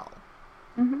very well.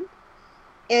 Mm-hmm.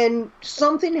 And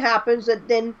something happens that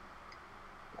then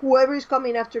whoever is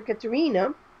coming after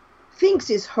Katerina thinks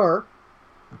is her.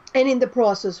 And in the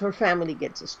process, her family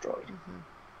gets destroyed. Mm-hmm.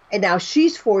 And now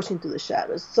she's forced into the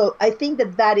shadows. So I think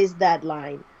that is that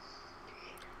line.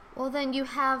 Well, then you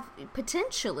have,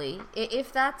 potentially,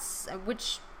 if that's,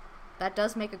 which that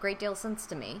does make a great deal of sense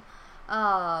to me,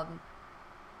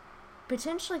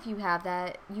 potentially if you have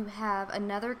that, you have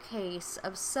another case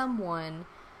of someone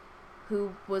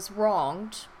who was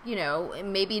wronged,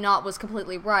 maybe not was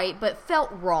completely right, but felt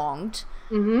wronged,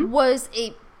 was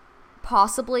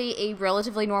possibly a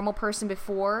relatively normal person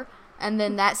before, and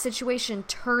then that situation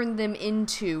turned them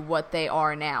into what they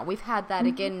are now. We've had that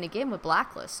again and again with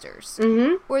blacklisters,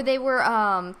 where they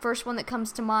were, first one that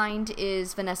comes to mind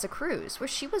is Vanessa Cruz, where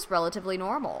she was relatively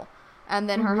normal, and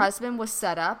then her husband was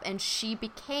set up, and she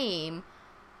became,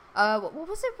 what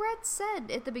was it Red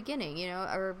said at the beginning,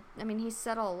 he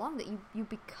said all along that you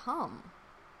become.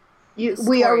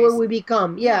 We are what we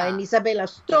become, yeah. And Isabella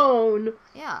Stone.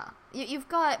 Yeah. You've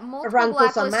got multiple Franco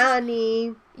blacklisters.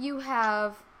 Samani. You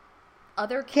have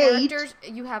other characters.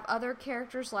 Kate. You have other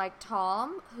characters like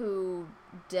Tom who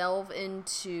delve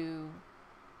into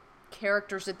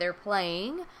characters that they're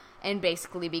playing and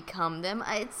basically become them.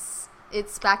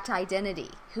 It's back to identity.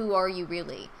 Who are you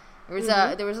really?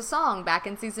 There was a song back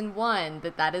in season 1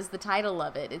 that is the title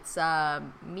of it. It's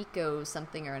Miko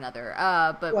something or another.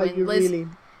 But well, when Liz. Really?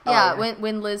 Yeah,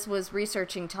 when Liz was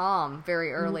researching Tom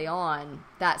very early on,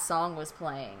 that song was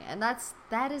playing. And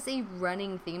that is a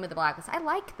running theme of the Blacklist. I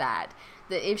like that.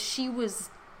 That if she was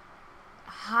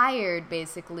hired,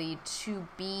 basically, to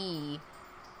be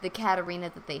the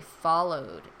Katerina that they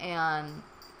followed, and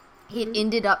it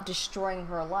ended up destroying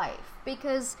her life.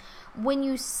 Because when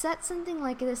you set something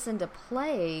like this into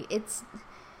play, it's...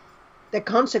 the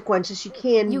consequences, you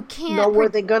can't know where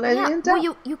they're going to end up.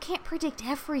 Well, you can't predict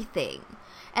everything.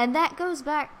 And that goes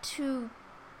back to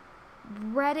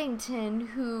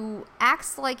Reddington, who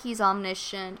acts like he's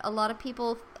omniscient. A lot of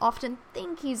people often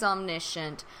think he's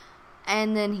omniscient,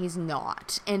 and then he's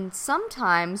not. And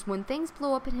sometimes when things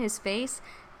blow up in his face,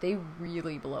 they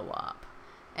really blow up.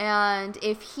 And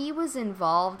if he was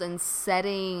involved in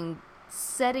setting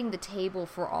the table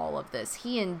for all of this,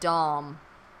 he and Dom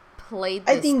played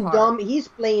this I think part. Dom, he's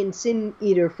playing Sin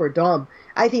Eater for Dom.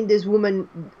 I think this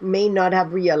woman may not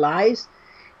have realized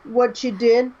what she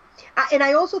did. And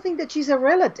I also think that she's a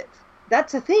relative.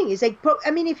 That's the thing. It's like,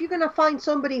 if you're going to find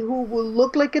somebody who will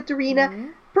look like Katerina,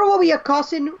 probably a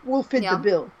cousin will fit the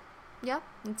bill. Yeah,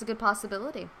 it's a good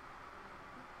possibility.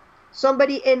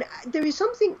 Somebody, and there is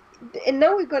something, and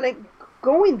now we're going to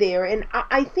going there, and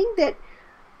I think that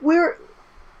we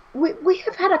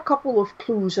have had a couple of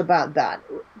clues about that.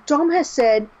 Tom has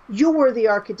said, you were the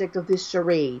architect of this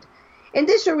charade. And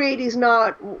this charade is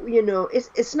not,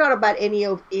 it's not about any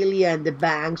of Ilya and the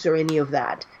banks or any of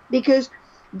that. Because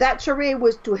that charade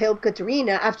was to help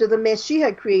Katerina after the mess she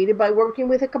had created by working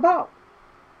with the cabal.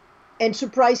 And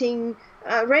surprising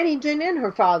Remington and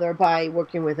her father by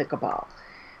working with the cabal.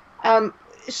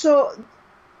 So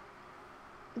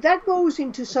that goes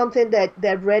into something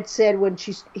that Red said when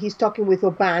he's talking with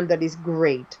Oban that is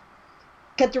great.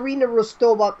 Katerina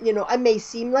Rostova, I may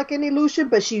seem like an illusion,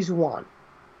 but she's one.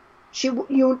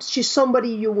 She's somebody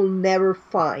you will never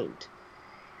find.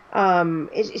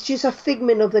 She's a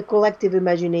figment of the collective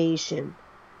imagination.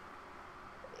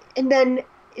 And then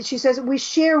she says, we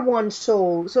share one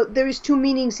soul. So there is two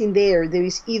meanings in there. There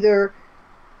is either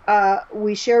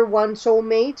we share one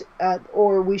soulmate,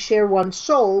 or we share one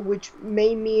soul, which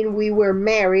may mean we were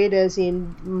married, as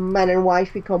in man and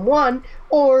wife become one,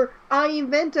 or I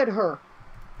invented her.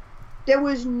 There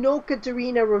was no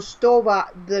Katerina Rostova,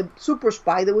 the super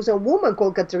spy. There was a woman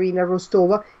called Katerina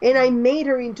Rostova, and I made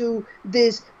her into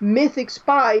this mythic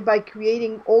spy by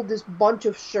creating all this bunch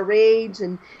of charades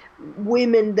and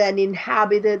women that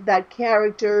inhabited that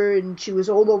character, and she was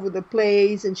all over the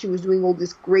place, and she was doing all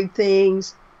these great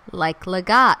things. Like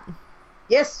Legat.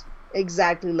 Yes,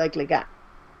 exactly like Legat.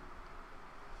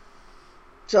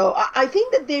 So I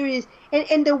think that there is,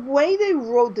 and the way they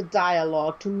wrote the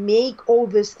dialogue to make all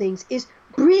these things is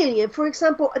brilliant. For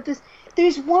example,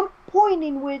 there's one point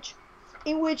in which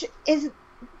is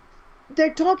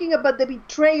they're talking about the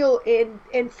betrayal,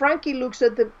 and Frankie looks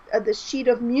at the sheet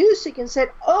of music and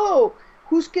said, "Oh,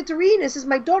 who's Katerina? This is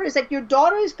my daughter." It's like, your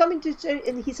daughter is coming to,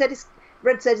 and he said,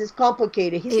 Red says it's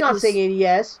complicated. He's not saying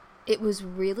yes. It was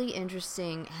really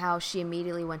interesting how she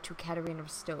immediately went to Katerina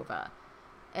Rostova,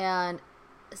 and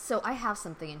so I have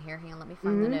something in here. Hang on, let me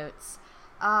find the notes.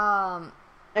 I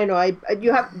know,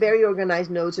 you have very organized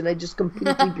notes, and I just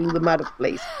completely blew them out of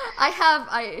place.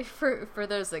 For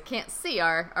those that can't see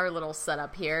our little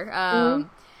setup here,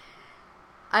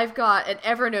 I've got an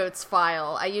Evernotes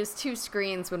file. I use two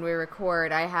screens when we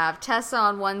record. I have Tessa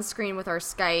on one screen with our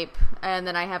Skype, and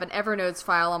then I have an Evernotes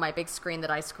file on my big screen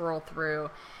that I scroll through.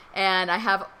 And I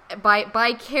have,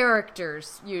 by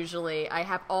characters, usually, I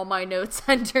have all my notes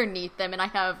underneath them, and I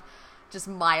have just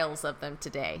miles of them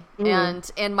today.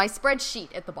 And my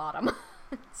spreadsheet at the bottom.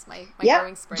 It's my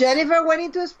growing spreadsheet. Jennifer went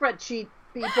into a spreadsheet,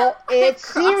 people. It's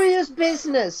serious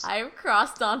business. I've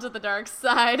crossed onto the dark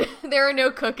side. There are no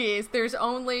cookies. There's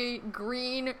only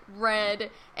green,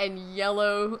 red, and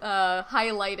yellow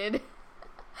highlighted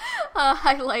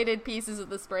pieces of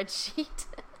the spreadsheet.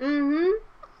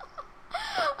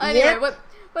 Anyway,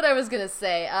 what I was gonna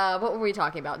say, what were we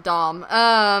talking about? Dom,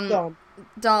 and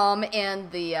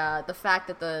the fact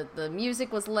that the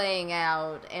music was laying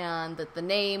out, and that the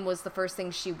name was the first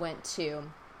thing she went to,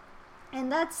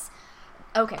 and that's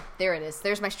okay. There it is.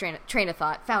 There's my train of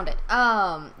thought. Found it.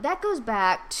 That goes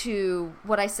back to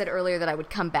what I said earlier that I would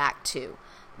come back to,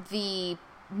 the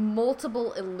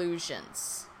multiple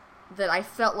illusions that I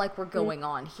felt like were going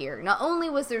on here. Not only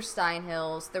was there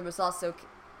Steinhil's, there was also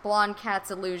Blonde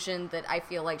Cat's illusion that I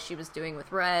feel like she was doing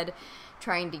with Red,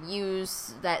 trying to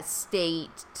use that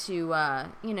state to,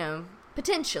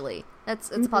 potentially.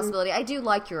 That's a possibility. I do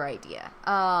like your idea.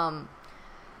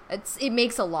 It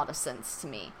makes a lot of sense to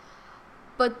me.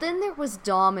 But then there was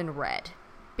Dom and Red,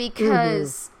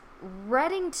 because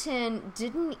Reddington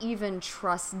didn't even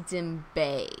trust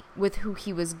Dimbay with who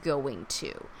he was going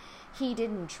to. He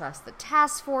didn't trust the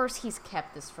task force. He's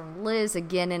kept this from Liz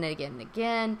again and again and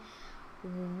again.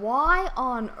 Why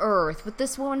on earth, with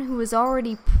this woman who is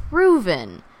already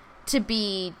proven to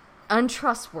be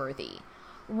untrustworthy,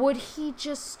 would he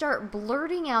just start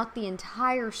blurting out the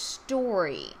entire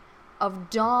story of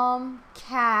Dom,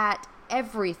 Cat,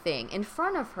 everything in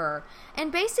front of her,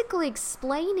 and basically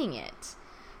explaining it?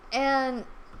 And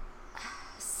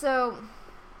so,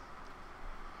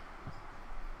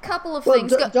 couple of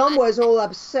things. Dom was all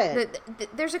upset.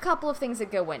 There's a couple of things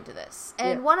that go into this,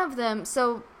 and one of them,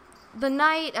 so the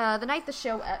night the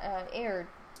show aired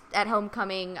at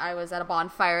Homecoming, I was at a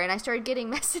bonfire, and I started getting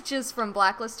messages from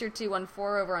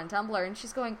Blacklister214 over on Tumblr, and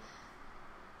she's going,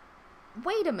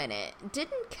 wait a minute,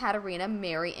 didn't Katerina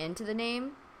marry into the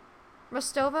name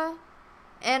Rostova?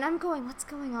 And I'm going, what's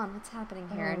going on? What's happening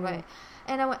here?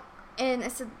 And I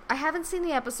said, I haven't seen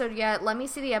the episode yet. Let me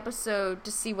see the episode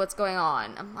to see what's going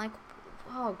on. I'm like,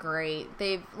 oh, great.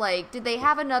 Did they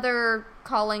have another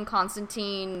calling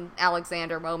Constantine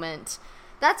Alexander moment?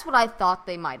 That's what I thought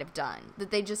they might have done.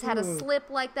 That they just had a slip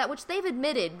like that, which they've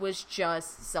admitted was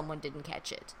just someone didn't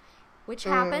catch it. which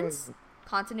happens.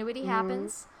 Continuity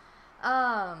happens.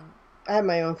 I have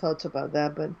my own thoughts about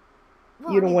that, but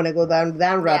Well, you don't want to go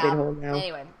down rabbit hole now.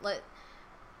 Anyway,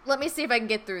 let me see if I can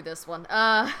get through this one.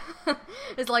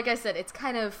 It's like I said, it's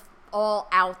kind of all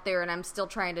out there, and I'm still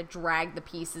trying to drag the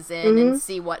pieces in and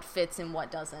see what fits and what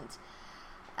doesn't.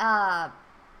 But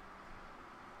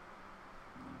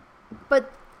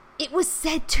it was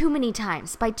said too many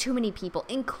times by too many people,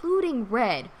 including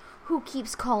Red, who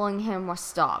keeps calling him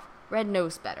Rostov. Red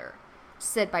knows better.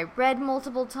 Said by Red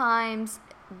multiple times.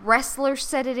 Wrestler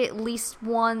said it at least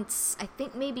once. I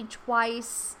think maybe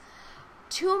twice.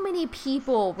 Too many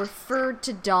people referred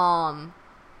to Dom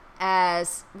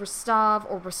as Rostov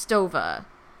or Rostova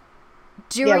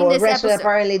during this wrestler episode.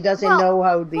 Apparently doesn't know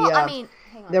how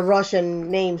the Russian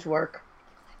names work.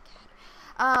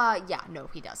 Yeah, no,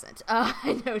 he doesn't.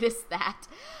 I noticed that.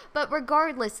 But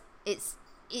regardless, it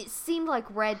seemed like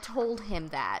Red told him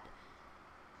that.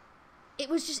 It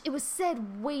was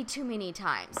said way too many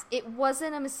times. It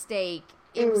wasn't a mistake.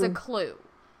 It was a clue.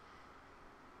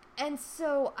 And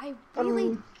so I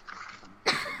really,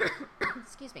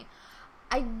 excuse me,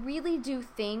 I really do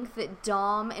think that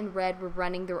Dom and Red were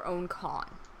running their own con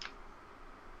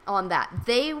on that.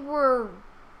 They were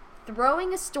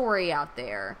throwing a story out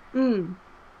there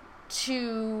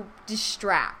to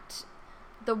distract.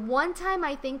 The one time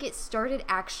I think it started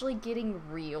actually getting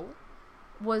real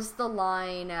was the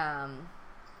line,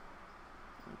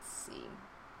 let's see.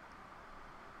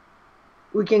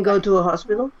 We can go to a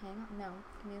hospital? Hang on, no,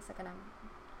 give me a second.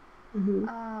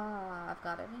 I've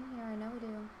got it in here, I know we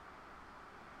do.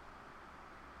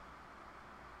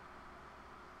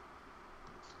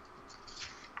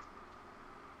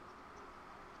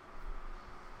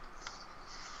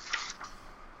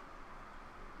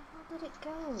 Where did it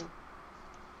go?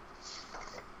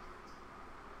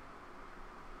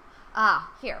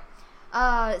 Here.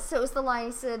 So it was the line,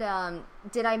 he said,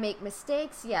 did I make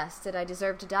mistakes? Yes. Did I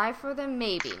deserve to die for them?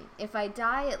 Maybe. If I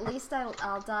die, at least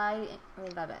I'll die,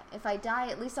 if I die,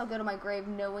 at least I'll go to my grave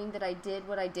knowing that I did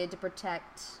what I did to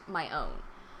protect my own.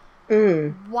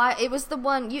 Why? It was the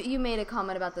one, you made a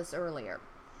comment about this earlier.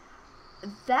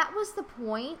 That was the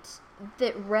point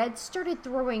that Red started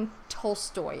throwing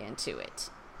Tolstoy into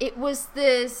it. It was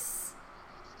this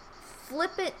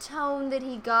flippant tone that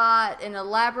he got, an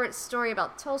elaborate story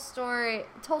about Tolstoy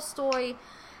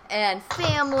and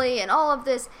family and all of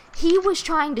this. He was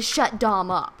trying to shut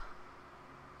Dom up.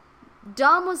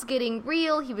 Dom was getting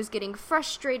real, he was getting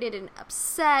frustrated and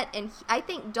upset, and I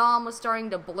think Dom was starting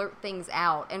to blurt things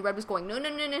out, and Red was going, no,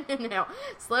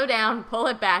 slow down, pull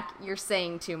it back, you're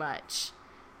saying too much.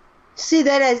 See,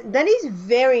 that is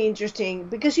very interesting,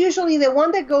 because usually the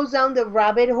one that goes down the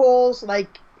rabbit holes,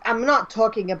 like, I'm not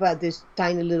talking about this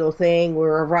tiny little thing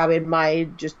where a rabbit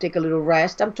might just take a little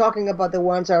rest. I'm talking about the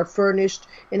ones that are furnished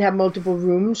and have multiple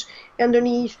rooms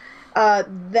underneath. Usually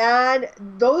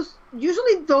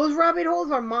those rabbit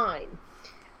holes are mine.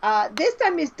 This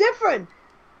time it's different.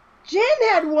 Jen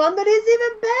had one that is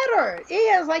even better.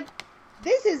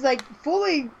 This is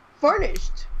fully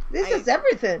furnished. This is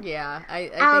everything. Yeah, I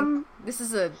think this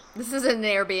is an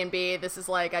Airbnb. This is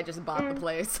like I just bought the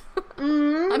place.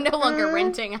 I'm no longer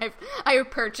renting. I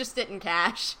purchased it in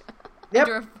cash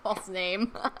under a false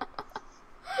name.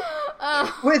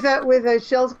 With a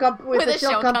shell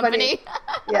company.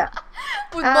 Yeah.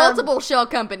 With multiple shell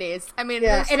companies. I mean,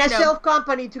 yeah, and a shell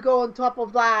company to go on top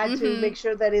of that to make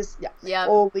sure that is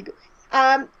all legal.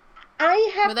 I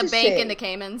have with a bank in the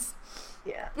Caymans.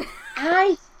 Yeah.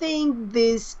 I think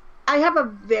I have a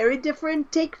very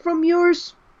different take from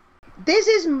yours. This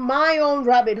is my own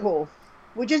rabbit hole,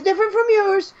 which is different from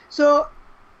yours. So,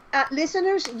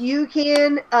 listeners, you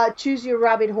can choose your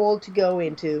rabbit hole to go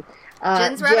into.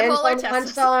 Jen's rabbit hole or on one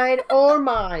side or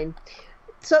mine.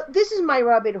 So this is my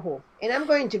rabbit hole, and I'm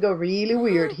going to go really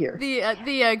weird here.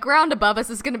 The ground above us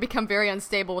is going to become very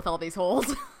unstable with all these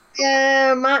holes.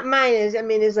 Yeah, mine is. I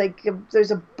mean, it's like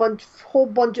there's a whole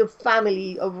bunch of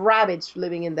family of rabbits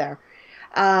living in there,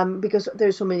 because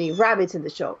there's so many rabbits in the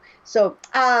show. So,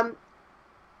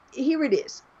 here it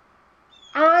is.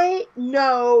 I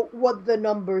know what the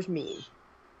numbers mean.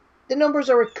 The numbers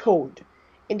are a code,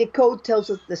 and the code tells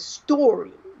us the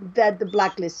story that the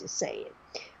blacklist is saying.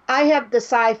 I have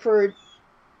deciphered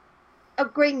a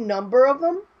great number of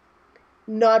them.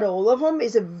 Not all of them.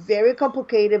 Is a very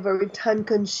complicated, very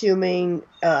time-consuming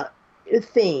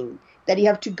thing that you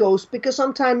have to go, because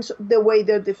sometimes the way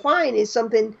they're defined is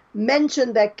something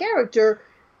mentioned that character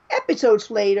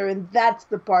episodes later, and that's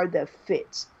the part that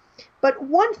fits. But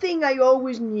one thing I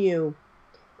always knew,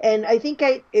 And I think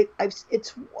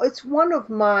it's one of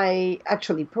my,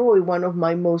 actually probably one of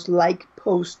my most liked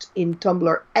posts in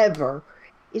Tumblr ever.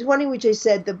 Is one in which I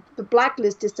said the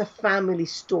Blacklist is a family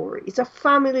story. It's a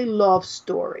family love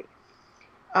story.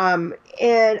 And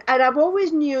I've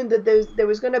always known that there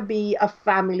was going to be a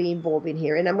family involved in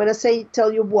here. And I'm going to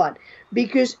tell you what,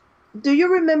 because do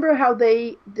you remember how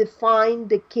they defined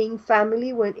the King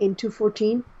family when in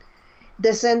 214?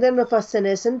 Descendant of a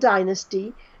senescent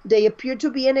dynasty, they appear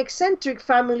to be an eccentric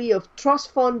family of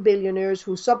trust fund billionaires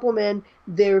who supplement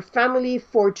their family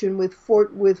fortune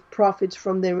with profits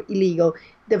from their illegal.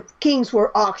 The kings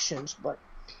were auctions, but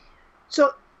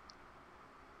so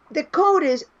the code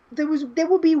is there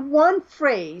will be one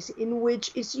phrase in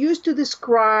which it's used to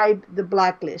describe the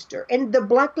blacklister, and the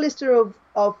blacklister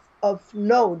of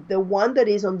note, the one that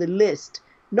is on the list,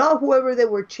 not whoever they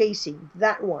were chasing,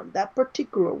 that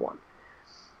particular one.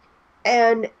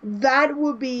 And that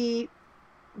will be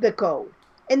the code.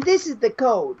 And this is the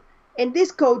code. And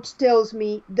this code tells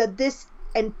me that this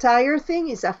entire thing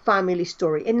is a family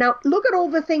story. And now look at all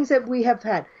the things that we have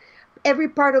had. Every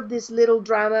part of this little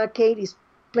drama, Kate is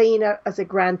playing out as a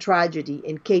grand tragedy.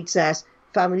 And Kate says,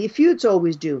 family feuds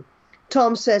always do.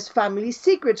 Tom says, family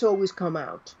secrets always come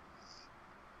out.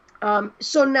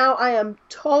 So now I am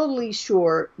totally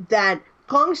sure that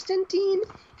Constantine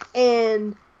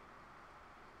and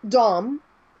Dom,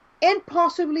 and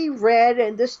possibly Red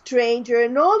and the Stranger,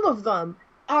 and all of them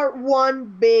are one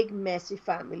big messy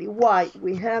family. Why?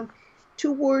 We have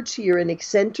two words here, an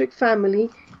eccentric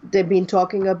family. They've been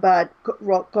talking about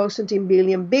Constantine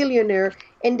billionaire,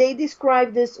 and they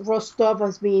describe this Rostov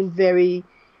as being very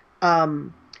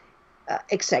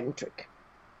eccentric.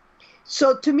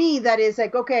 So to me, that is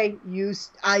like, okay,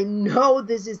 I know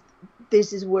this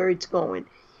is where it's going.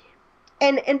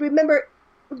 And remember,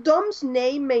 Dom's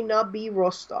name may not be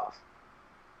Rostov.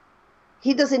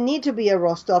 He doesn't need to be a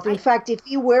Rostov. In fact, if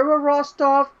he were a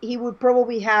Rostov, he would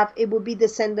probably it would be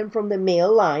descendant from the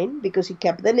male line because he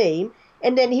kept the name,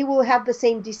 and then he will have the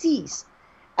same disease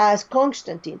as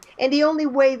Constantine. And the only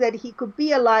way that he could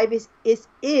be alive is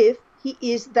if he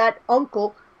is that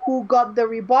uncle who got the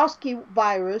Ribowski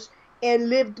virus and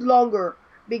lived longer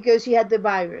because he had the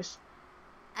virus.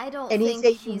 I don't think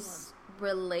he's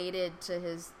related to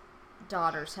his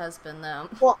daughter's husband, though.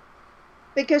 Well,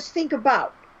 because think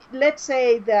about, let's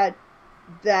say that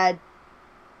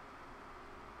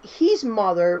his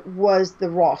mother was the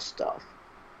Rostov.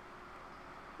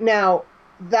 Now,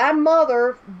 that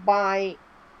mother by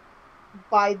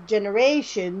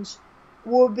generations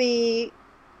will be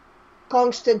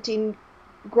Constantine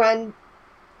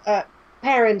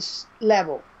parents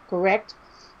level, correct?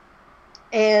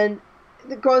 And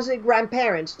the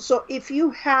grandparents. So if you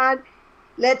had,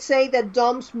 let's say that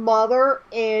Dom's mother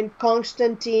and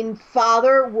Constantine's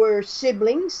father were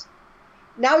siblings,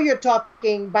 now you're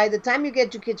talking, by the time you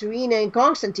get to Katerina and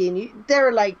Constantine,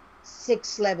 they're like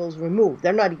 6 levels removed.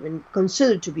 They're not even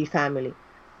considered to be family.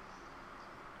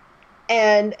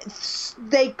 And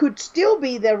they could still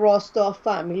be the Rostov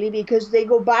family because they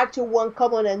go back to one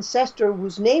common ancestor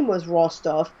whose name was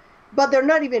Rostov, but they're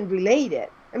not even related.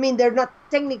 I mean, they're not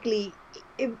technically,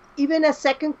 even a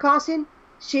second cousin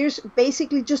shares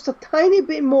basically just a tiny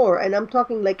bit more, and I'm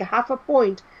talking like a half a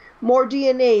point more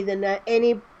DNA than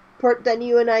than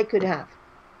you and I could have.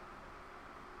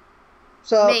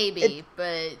 So maybe,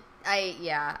 but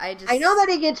I know that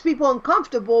it gets people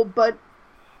uncomfortable, but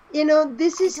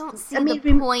this is, I don't see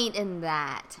the point in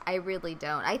that. I really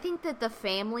don't. I think that the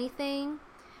family thing,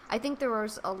 I think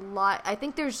there's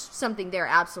something there,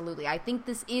 absolutely. I think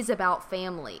this is about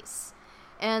families.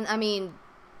 And, I mean,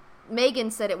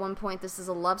 Megan said at one point this is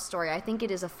a love story. I think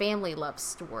it is a family love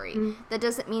story. Mm-hmm. That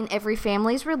doesn't mean every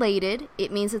family is related.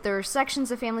 It means that there are sections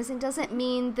of families, and doesn't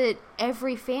mean that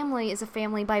every family is a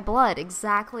family by blood.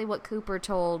 Exactly what Cooper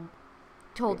told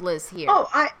Liz here. Oh,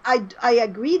 I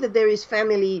agree that there is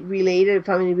family related,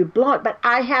 family with blood, but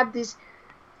I have this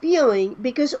feeling,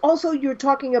 because also you're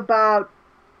talking about,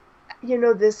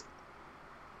 this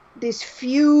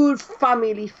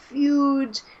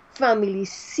family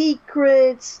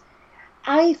secrets.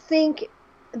 I think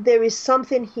there is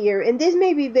something here, and this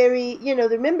may be very,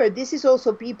 remember, this is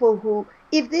also people who,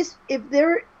 if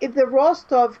the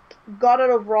Rostov got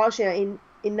out of Russia in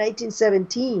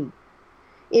 1917,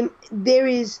 there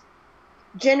is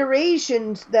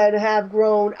generations that have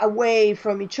grown away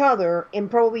from each other, and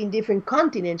probably in different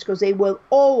continents, because they were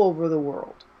all over the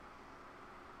world.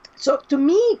 So to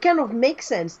me, it kind of makes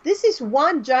sense. This is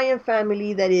one giant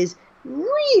family that is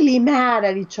really mad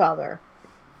at each other.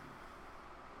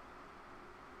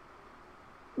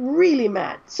 Really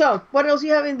mad. So what else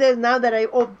you have in there now that I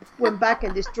went back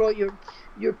and destroyed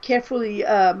your carefully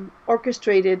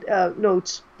orchestrated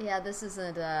notes. Yeah, this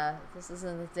isn't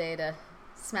the day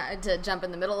to jump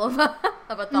in the middle of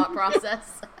a thought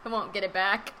process. I won't get it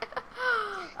back.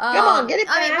 Come on, get it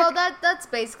back. I mean, well, that's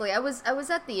basically. I was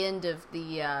at the end of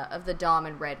the Dom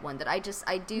and Red one. That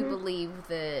I do believe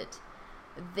that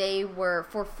they were,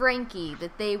 for Frankie,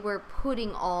 that they were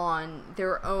putting on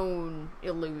their own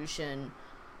illusion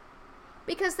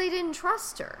because they didn't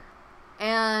trust her,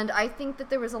 and I think that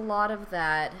there was a lot of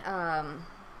that.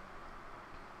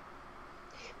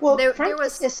 Well, Frankie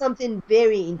says something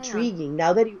very intriguing.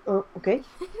 Now that you, okay.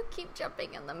 You keep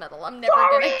jumping in the middle. I'm never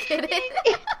gonna get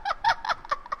it.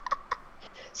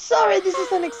 Sorry, this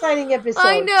is an exciting episode.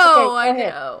 I know, okay, I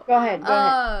know. Go ahead.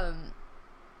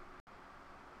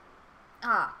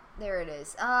 There it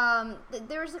is.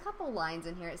 There was a couple lines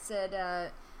in here. It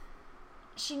said,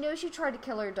 she knows you tried to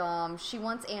kill her, Dom. She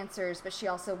wants answers, but she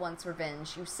also wants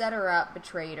revenge. You set her up,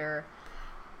 betrayed her.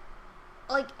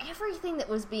 Like, everything that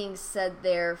was being said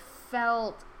there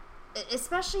felt,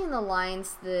 especially in the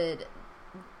lines that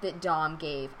Dom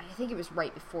gave, I think it was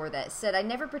right before that, said, I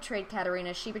never betrayed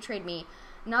Katerina, she betrayed me.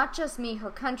 Not just me, her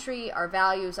country, our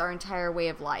values, our entire way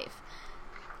of life.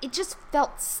 It just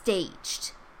felt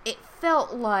staged. It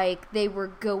felt like they were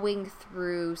going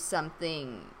through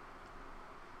something.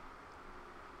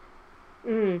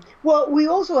 Well, we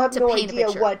also have no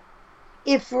idea what,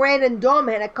 if Red and Dom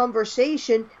had a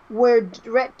conversation where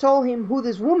Red told him who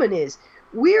this woman is.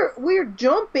 We're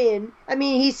jumping. I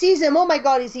mean, he sees him. Oh my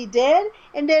God, is he dead?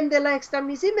 And then the next time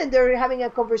he's him, and they're having a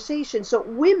conversation. So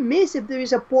we miss if there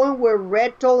is a point where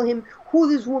Red told him who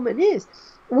this woman is.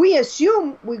 We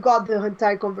assume we got the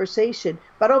entire conversation,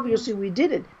 but obviously we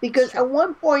didn't, because at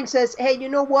one point says, "Hey, you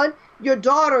know what? Your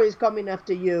daughter is coming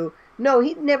after you." No,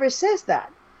 he never says that.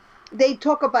 They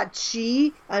talk about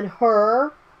she and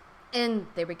her. And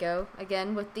there we go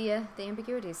again with the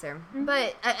ambiguities there.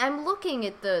 But I'm looking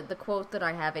at the quote that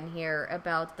I have in here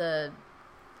about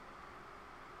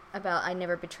I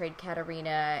never betrayed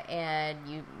Katerina, and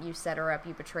you set her up,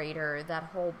 you betrayed her, that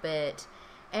whole bit,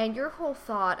 and your whole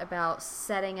thought about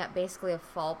setting up basically a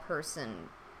fall person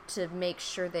to make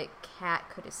sure that Kat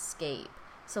could escape.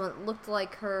 So it looked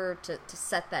like her to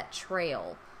set that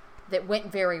trail that went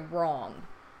very wrong.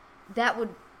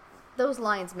 Those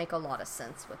lines make a lot of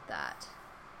sense with that.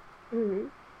 Mm-hmm.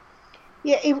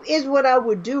 Yeah, it is what I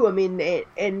would do. I mean,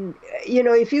 and you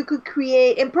know, if you could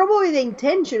create, and probably the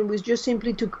intention was just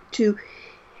simply to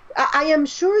I am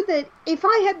sure that if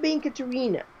I had been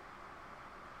Katerina,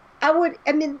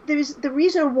 there's the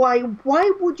reason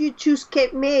why would you choose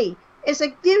Cape May? It's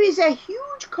like there is a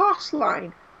huge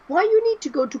coastline. Why you need to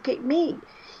go to Cape May?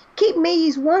 Cape May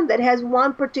is one that has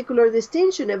one particular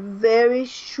distinction, a very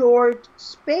short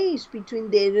space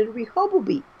between there and Rehoboth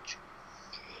Beach.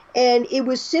 And it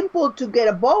was simple to get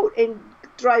a boat and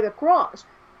drive across.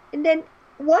 And then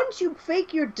once you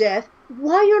fake your death,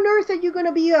 why on earth are you going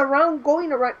to be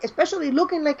going around, especially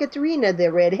looking like Katerina, the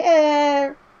red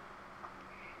hair,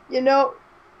 you know,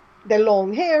 the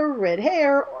long hair, red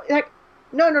hair. Like,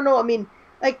 no. I mean,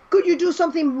 like, could you do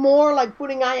something more like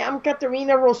putting I am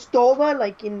Katerina Rostova,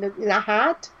 like in a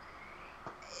hat?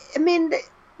 I mean,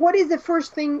 what is the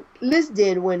first thing Liz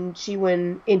did when she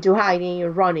went into hiding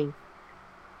and running?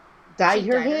 Dyed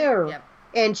her hair. Yep.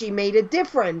 And she made it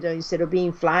different. Instead of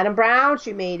being flat and brown,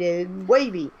 she made it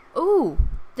wavy. Ooh,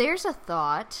 there's a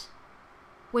thought.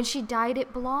 When she dyed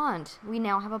it blonde, we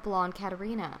now have a blonde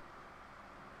Katerina.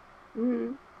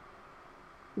 Mm-hmm.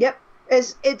 Yep.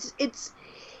 It's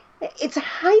a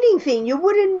hiding thing. You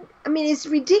wouldn't, I mean, it's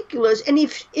ridiculous. And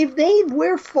if they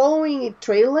were following a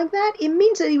trail like that, it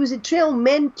means that it was a trail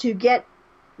meant to get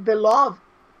beloved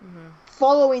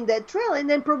following that trail. And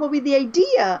then probably the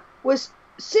idea was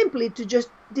simply to just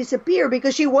disappear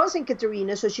because she wasn't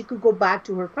Katerina, so she could go back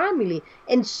to her family.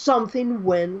 And something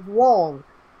went wrong.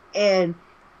 And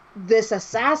this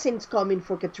assassins coming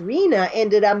for Katerina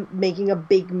ended up making a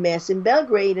big mess in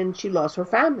Belgrade, and she lost her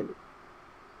family.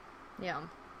 Yeah.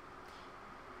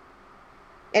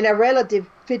 And a relative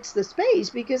fits the space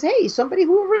because, hey, somebody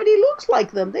who already looks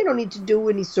like them. They don't need to do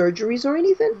any surgeries or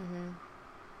anything.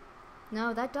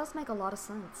 No, that does make a lot of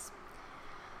sense.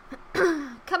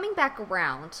 Coming back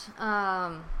around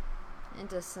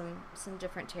into some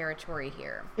different territory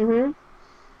here.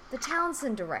 The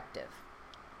Townsend Directive.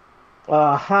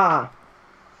 Aha.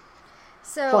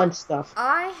 So fun stuff.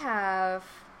 I have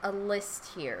a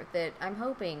list here that I'm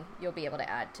hoping you'll be able to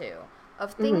add to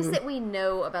of things that we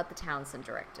know about the Townsend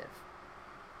Directive.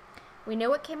 We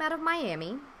know it came out of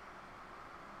Miami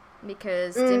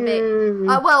because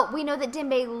Dembe. We know that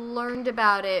Dembe learned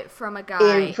about it from a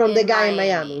guy the guy in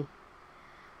Miami.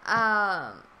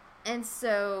 And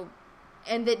so,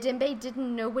 and that Dembe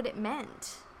didn't know what it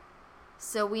meant.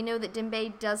 So we know that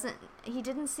Dembe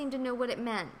didn't seem to know what it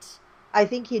meant. I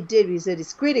think he did. He said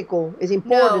it's critical, it's No,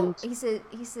 important. he said,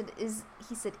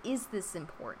 is this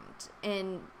important?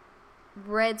 And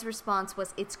Red's response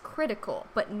was, it's critical,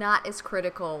 but not as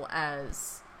critical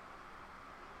as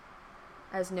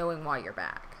knowing why you're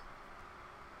back.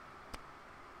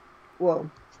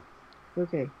 Whoa.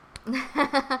 Okay.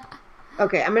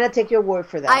 Okay, I'm going to take your word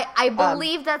for that. I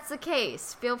believe that's the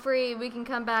case. Feel free, we can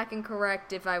come back and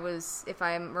correct if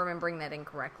I'm remembering that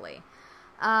incorrectly.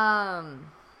 And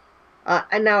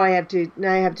now I have to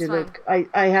look.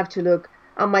 I have to look.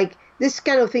 I'm like, this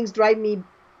kind of things drive me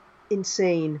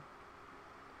insane.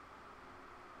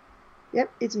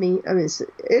 Yep, it's me. I mean,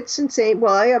 it's insane.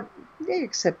 Well, I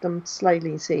accept I'm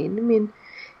slightly insane. I mean,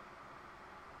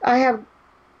 I have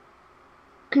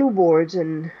clue boards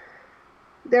and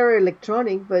they're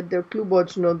electronic, but they're clue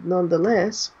boards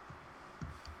nonetheless.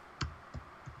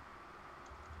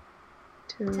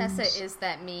 Tessa is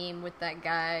that meme with that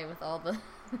guy with all the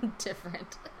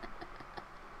different.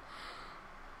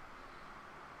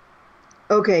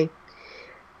 Okay.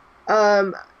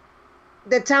 The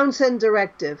Townsend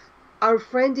Directive. Our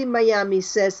friend in Miami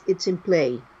says it's in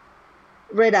play.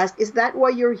 Red asks, is that why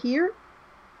you're here?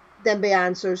 Dembe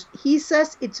answers, he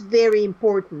says it's very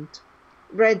important.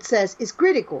 Red says it's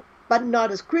critical, but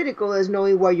not as critical as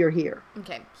knowing why you're here.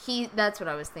 Okay, that's what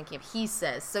I was thinking of. He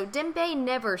says. So Dembe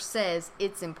never says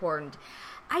it's important.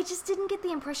 I just didn't get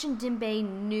the impression Dembe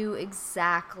knew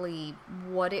exactly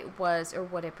what it was or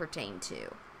what it pertained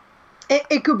to.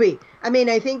 It could be. I mean,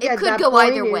 I think it could go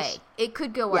either way. It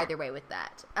could go either way with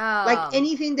that. Like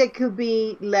anything that could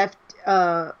be left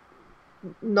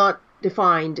not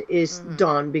defined is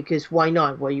done, because why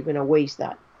not? Well, you're going to waste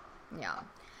that. Yeah.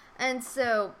 And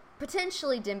so,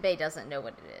 potentially, Dembe doesn't know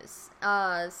what it is.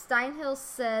 Steinhil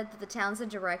said that the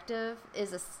Townsend Directive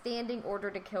is a standing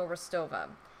order to kill Rostova,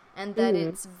 and that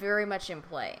it's very much in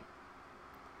play.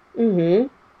 Mm-hmm.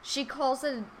 She calls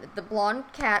it, the blonde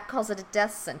cat calls it a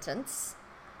death sentence.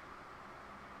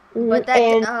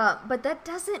 Mm-hmm. But that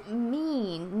doesn't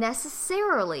mean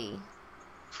necessarily.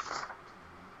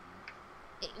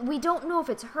 We don't know if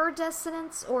it's her death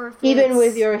sentence or if even it's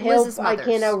with your help, Liz's I mother's.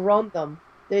 can't outrun them.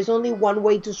 There's only one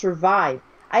way to survive.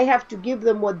 I have to give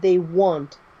them what they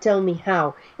want. Tell me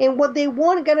how. And what they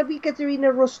want gotta be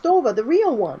Katerina Rostova, the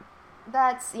real one.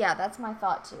 That's my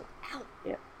thought too. Ow.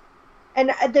 Yeah.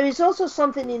 And there is also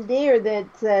something in there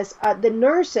that says, the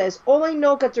nurse says, all I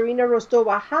know, Katerina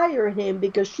Rostova hired him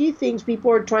because she thinks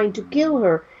people are trying to kill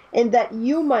her, and that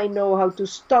you might know how to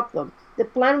stop them. The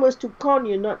plan was to con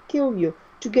you, not kill you,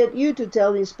 to get you to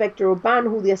tell Inspector Oban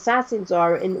who the assassins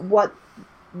are and what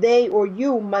they or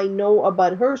you might know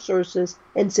about her sources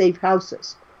and safe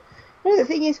houses. And the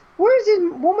thing is, where is this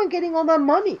woman getting all that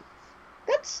money?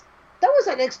 That was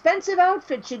an expensive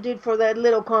outfit she did for that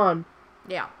little con.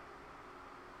 Yeah.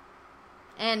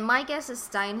 And my guess is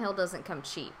Steinhil doesn't come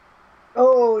cheap.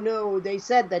 Oh, no, they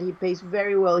said that he pays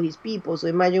very well his people, so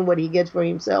imagine what he gets for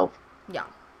himself. Yeah.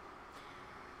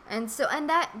 And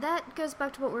that goes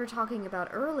back to what we were talking about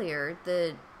earlier,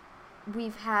 that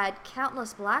we've had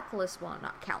countless blacklists, well,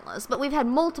 not countless, but we've had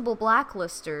multiple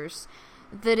blacklisters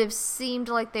that have seemed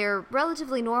like they're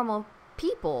relatively normal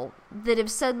people that have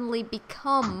suddenly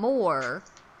become more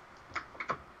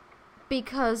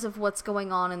because of what's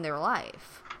going on in their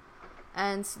life.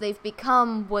 And so they've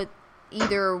become what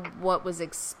was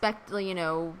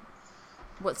expected,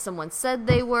 what someone said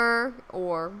they were,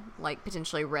 or like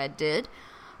potentially Red did,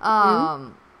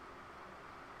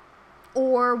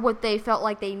 or what they felt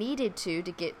like they needed to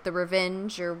get the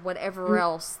revenge or whatever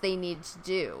else they needed to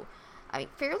do. I mean,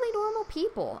 fairly normal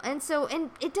people. And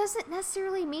it doesn't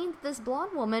necessarily mean that this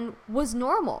blonde woman was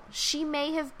normal. She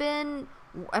may have been,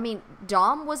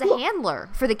 Dom was a handler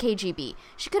for the KGB.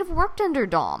 She could have worked under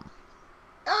Dom.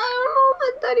 I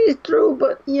don't know that is true,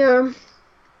 but yeah.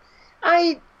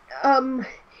 I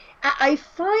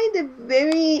find it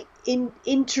very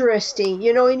interesting,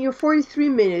 in your 43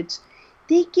 minutes,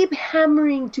 they keep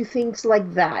hammering to things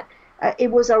like that.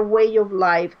 It was our way of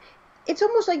life. It's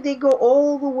almost like they go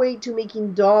all the way to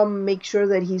making Dom make sure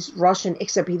that he's Russian,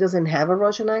 except he doesn't have a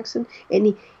Russian accent.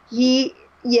 And he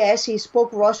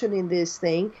spoke Russian in this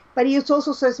thing, but he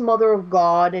also says Mother of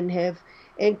God and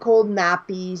called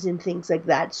nappies and things like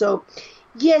that. So,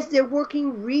 yes, they're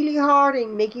working really hard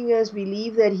in making us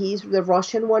believe that he's the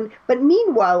Russian one. But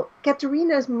meanwhile,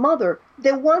 Katerina's mother,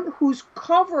 the one whose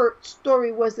cover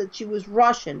story was that she was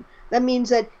Russian, that means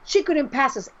that she couldn't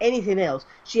pass as anything else.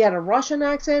 She had a Russian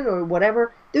accent or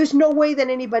whatever. There's no way that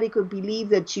anybody could believe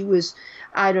that she was,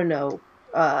 I don't know,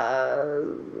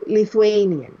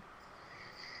 Lithuanian.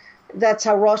 That's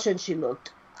how Russian she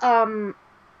looked, and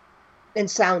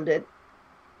sounded.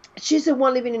 She's the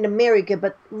one living in America,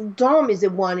 but Dom is the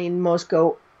one in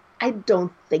Moscow. I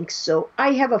don't think so.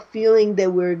 I have a feeling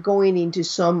that we're going into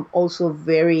some also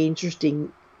very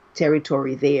interesting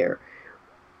territory there,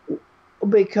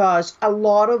 because a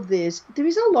lot of this, there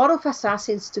is a lot of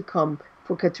assassins to come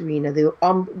for Katerina.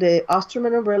 The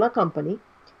Osterman Umbrella Company,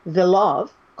 the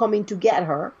Love, coming to get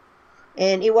her,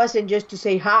 and it wasn't just to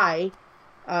say hi.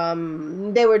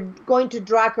 They were going to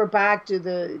drag her back to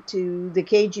the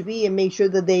KGB and make sure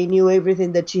that they knew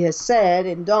everything that she has said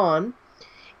and done.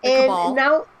 The And Cabal.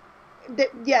 now,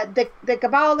 the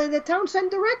Cabal and the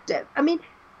Townsend Directive. I mean,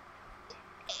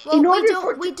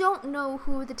 well, we don't know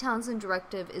who the Townsend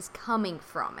Directive is coming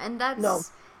from, and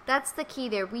that's the key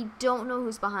there. We don't know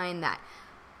who's behind that.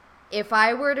 If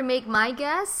I were to make my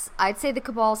guess, I'd say the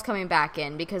Cabal's coming back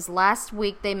in, because last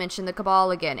week they mentioned the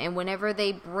Cabal again, and whenever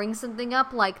they bring something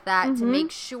up like that to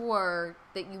make sure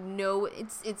that you know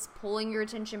it's pulling your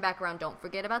attention back around, don't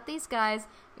forget about these guys.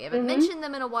 We haven't mentioned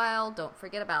them in a while. Don't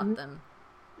forget about them.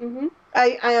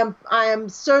 I am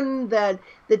certain that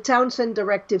the Townsend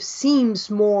Directive seems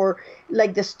more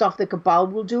like the stuff the Cabal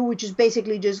will do, which is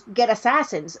basically just get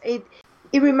assassins.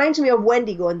 It reminds me of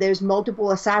Wendigo, and there's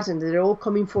multiple assassins that are all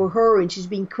coming for her, and she's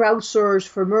being crowdsourced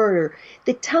for murder.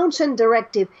 The Townsend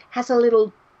Directive has a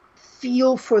little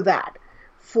feel for that,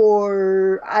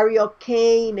 for Ariel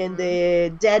Kane and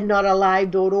the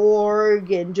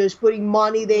deadnotalive.org, and just putting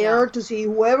money there to see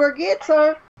whoever gets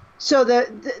her. So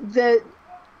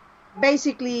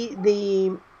basically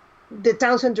the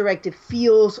Townsend Directive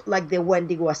feels like the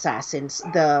Wendigo assassins,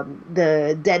 the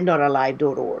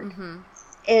deadnotalive.org.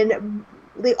 And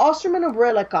the Osterman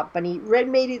Umbrella Company, Red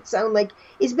made it sound like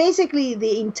it's basically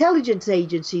the intelligence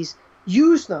agencies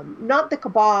use them, not the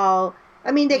Cabal.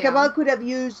 I mean, the Cabal could have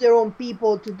used their own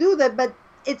people to do that, but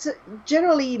it's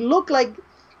generally look like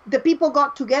the people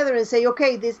got together and say,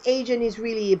 okay, this agent is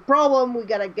really a problem. We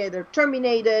got to get her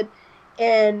terminated.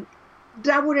 And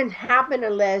that wouldn't happen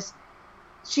unless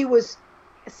she was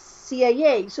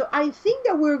CIA. So I think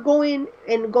that we're going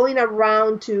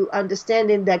around to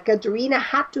understanding that Katerina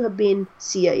had to have been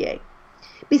CIA.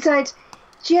 Besides,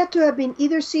 she had to have been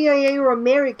either CIA or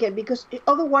American, because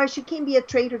otherwise she can't be a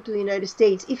traitor to the United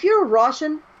States. If you're a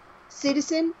Russian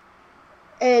citizen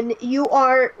and you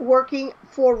are working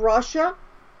for Russia,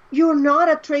 you're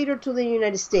not a traitor to the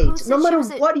United States, no matter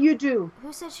what you do.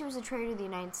 Who said she was a traitor to the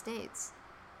United States?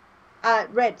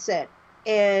 Red said.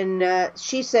 And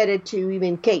she said it to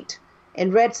even Kate.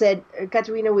 And Red said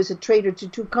Katerina was a traitor to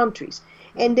two countries.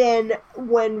 And then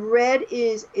when Red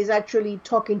is actually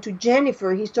talking to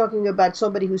Jennifer, he's talking about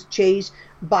somebody who's chased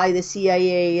by the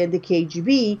CIA and the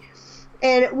KGB,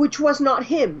 and which was not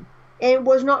him, and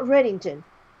was not Reddington.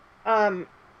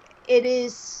 It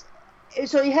is,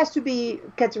 so it has to be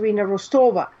Katerina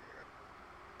Rostova.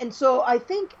 And so I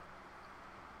think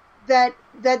that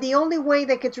the only way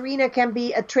that Katerina can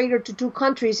be a traitor to two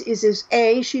countries is if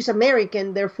A, she's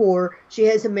American, therefore she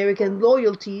has American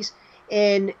loyalties,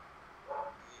 and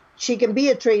she can be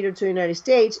a traitor to the United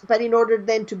States, but in order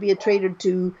then to be a traitor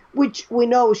to, which we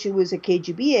know she was a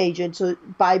KGB agent, so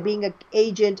by being an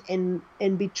agent and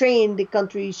betraying the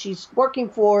country she's working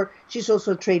for, she's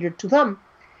also a traitor to them.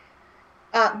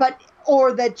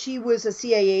 Or that she was a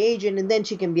CIA agent and then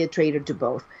she can be a traitor to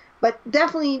both. But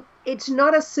definitely, it's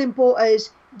not as simple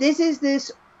as this is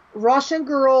this Russian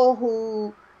girl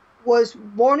who was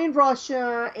born in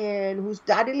Russia and whose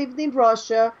daddy lived in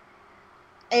Russia,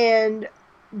 and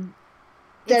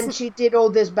then she did all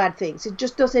these bad things. It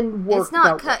just doesn't work. It's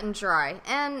not cut and dry.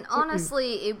 And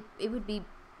honestly, it would be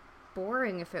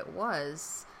boring if it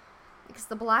was. Because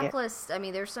the Blacklist, I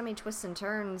mean, there's so many twists and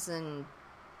turns, and...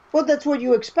 Well, that's what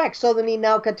you expect. Suddenly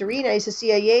now Katerina is a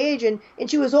CIA agent,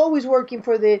 and she was always working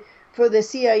for the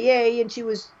CIA, and she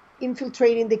was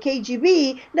infiltrating the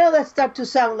KGB. Now that starts to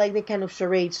sound like the kind of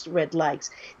charades Red likes.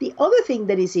 The other thing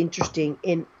that is interesting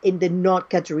in the not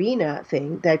Katerina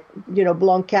thing, that,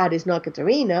 Blonde Cat is not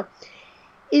Katerina,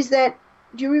 is that,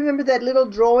 do you remember that little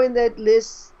drawing that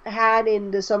Liz had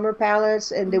in the Summer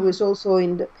Palace, and there was also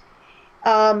in the...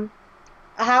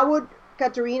 how would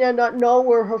Katerina not know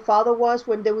where her father was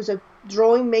when there was a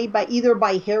drawing made either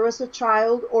by her as a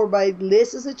child or by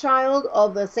Liz as a child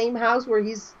of the same house where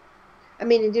he's... I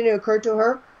mean, it didn't occur to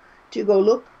her to go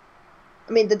look.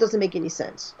 I mean, that doesn't make any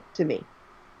sense to me.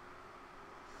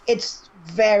 It's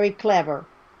very clever.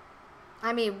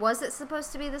 I mean, was it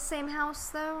supposed to be the same house,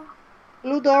 though?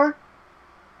 Blue door.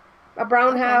 A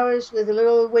brown house with the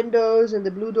little windows and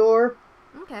the blue door.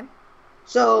 Okay.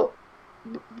 So,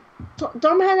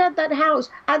 Tom had that house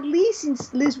at least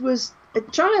since Liz was a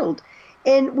child.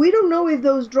 And we don't know if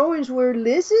those drawings were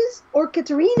Liz's or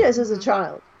Katerina's as a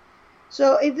child.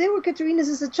 So if they were Katerina's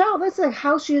as a child, that's a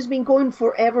house she has been going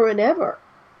forever and ever.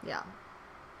 Yeah.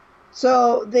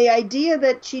 So the idea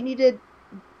that she needed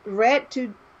Red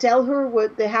to tell her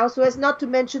what the house was, not to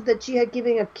mention that she had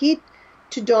given a key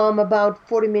to Dom about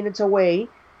 40 minutes away,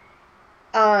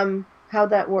 how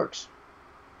that works.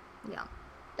 Yeah.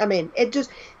 I mean, it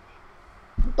just,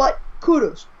 but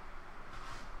kudos.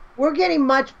 We're getting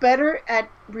much better at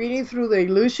reading through the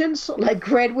illusions, like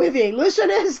Red with the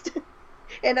illusionist.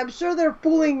 And I'm sure they're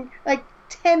pulling like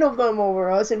 10 of them over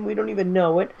us and we don't even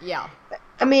know it. Yeah.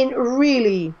 I mean,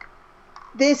 really,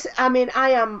 I'm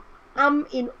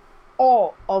in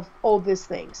awe of all these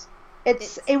things.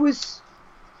 It was,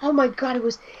 oh my God, it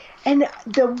was, and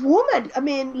the woman, I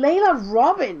mean, Layla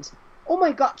Robbins, oh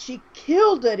my God, she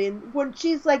killed it when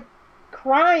she's like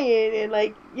crying and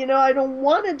like, I don't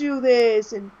want to do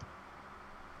this. And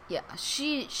yeah,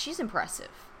 she's impressive.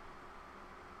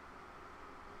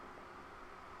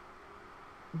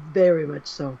 Very much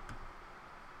so.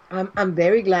 I'm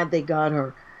very glad they got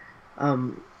her.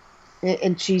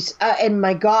 And she's and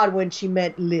my God, when she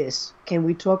met Liz, can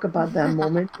we talk about that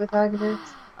moment with Agnes?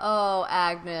 Oh,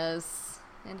 Agnes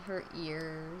and her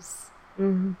ears.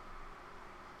 Mm-hmm.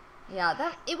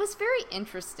 Yeah, it was very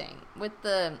interesting with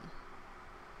the,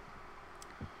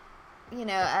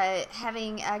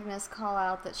 having Agnes call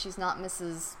out that she's not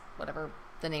Mrs. whatever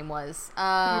the name was.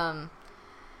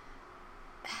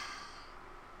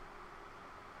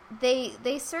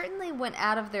 They certainly went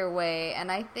out of their way, and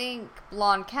I think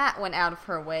Blonde Cat went out of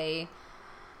her way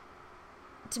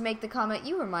to make the comment,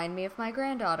 "You remind me of my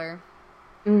granddaughter."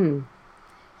 Mm.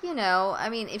 I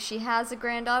mean, if she has a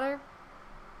granddaughter,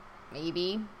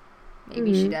 maybe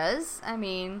Mm-hmm. she does. I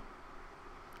mean,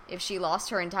 if she lost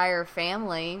her entire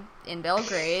family in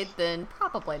Belgrade, then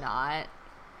probably not.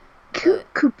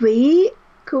 Could be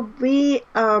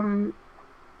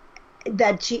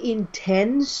that she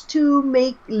intends to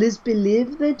make Liz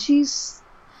believe that she's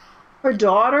her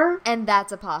daughter, and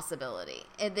that's a possibility.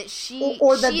 And that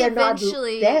or that they're not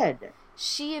dead.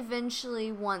 She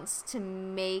eventually wants to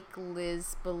make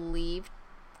Liz believe,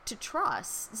 to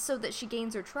trust, so that she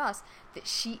gains her trust, that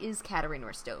she is Katerina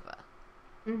Rostova.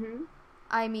 Mm-hmm.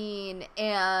 I mean,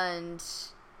 and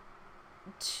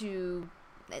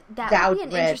that Doubt would be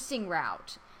an Red. Interesting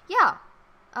route. Yeah.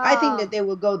 I think that they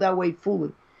will go that way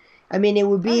fully. I mean, it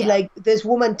would be like this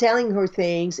woman telling her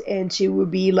things, and she would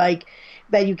be like,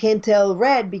 "But you can't tell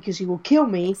Red because he will kill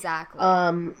me." Exactly.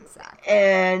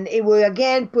 And it will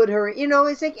again put her,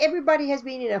 it's like everybody has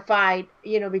been in a fight,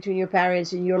 between your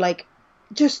parents, and you're like,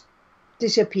 just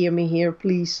disappear me here,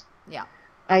 please. Yeah.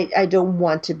 I don't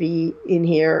want to be in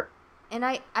here. And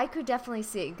I could definitely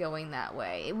see it going that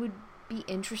way. It would be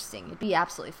interesting. It'd be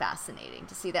absolutely fascinating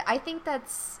to see that. I think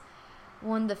that's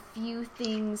one of the few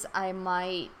things I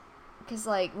might... Because,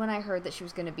 like, when I heard that she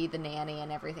was going to be the nanny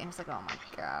and everything, I was like, oh my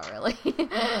God, really?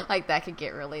 Like, that could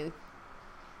get really,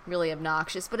 really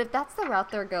obnoxious. But if that's the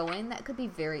route they're going, that could be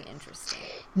very interesting.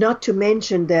 Not to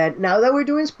mention that, now that we're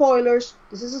doing spoilers,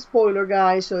 this is a spoiler,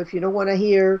 guys, so if you don't want to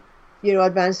hear,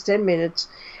 advance 10 minutes,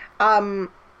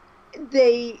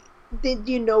 did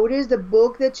you notice the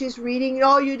book that she's reading?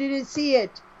 Oh, you didn't see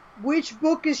it. Which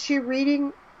book is she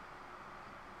reading?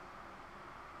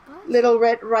 What? Little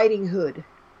Red Riding Hood.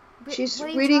 She's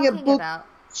reading a book. About?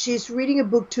 She's reading a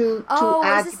book to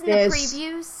Agnes. Is this in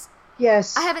the previews?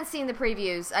 Yes. I haven't seen the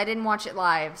previews. I didn't watch it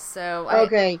live, so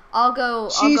okay. I'll go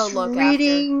look after. She's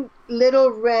reading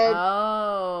Little Red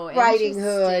Riding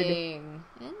Hood. Interesting.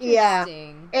 Yeah.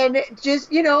 And it just,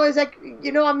 it's like,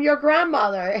 I'm your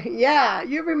grandmother. Yeah,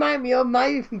 you remind me of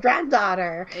my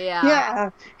granddaughter. Yeah. Yeah.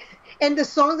 And the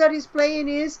song that he's playing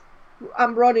is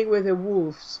I'm Running with the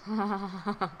Wolves.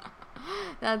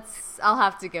 I'll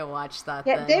have to go watch that.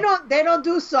 Yeah, then. They don't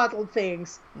do subtle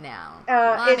things. No.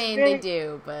 I mean, they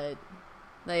do, but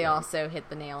they also hit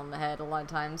the nail on the head a lot of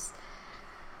times.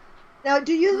 Now,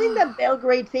 do you think that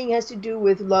Belgrade thing has to do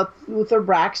with Luther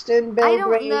Braxton, Belgrade? I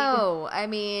don't know. I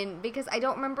mean, because I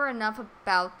don't remember enough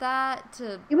about that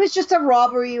to... It was just a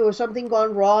robbery or something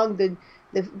gone wrong.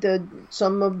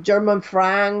 Some of German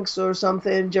francs or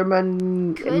something,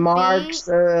 German marks.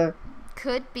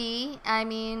 Could be. I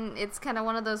mean, it's kind of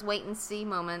one of those wait and see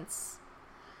moments.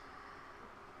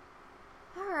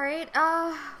 All right.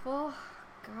 Well,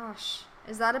 gosh.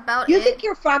 Is that about it? You think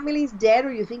your family's dead,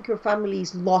 or you think your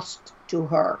family's lost to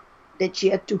her? That she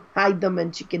had to hide them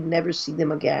and she can never see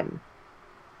them again?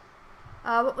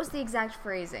 What was the exact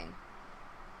phrasing?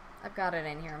 I've got it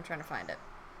in here. I'm trying to find it.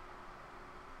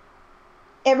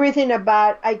 Everything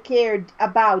about I cared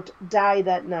about died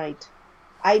that night.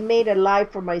 I made a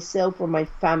life for myself, for my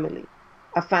family,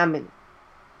 a family.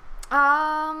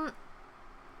 Um,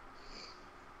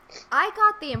 I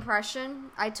got the impression,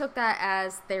 I took that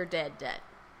as they're dead, dead.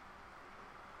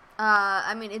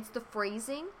 I mean, it's the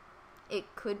phrasing. It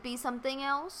could be something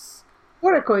else.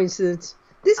 What a coincidence!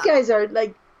 These Uh, guys are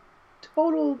like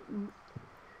total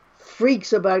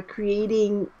freaks about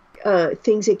creating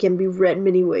things that can be read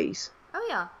many ways. oh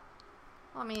yeah.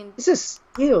 I mean, It's a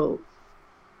skill.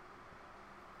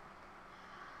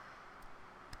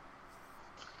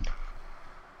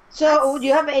 So, do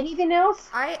you that's have anything else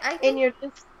I in think. your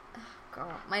list?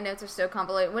 God, my notes are so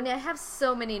convoluted. When I have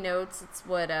so many notes, it's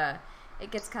what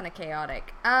it gets kind of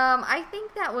chaotic. I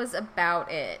think that was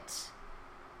about it.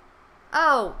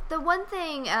 Oh, the one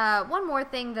thing, one more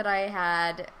thing that I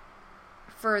had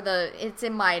for it's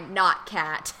in my not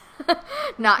cat,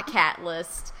 not cat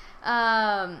list.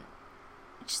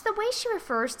 Just the way she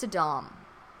refers to Dom.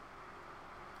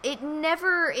 It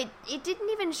didn't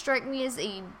even strike me as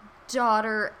a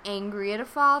daughter angry at a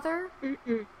father.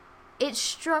 Mm-mm. It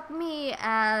struck me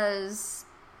as,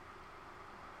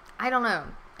 I don't know,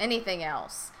 anything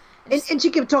else. Just, And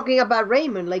she kept talking about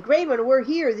Raymond, like, Raymond, we're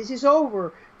here. This is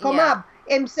over. Come yeah. up.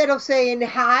 Instead of saying,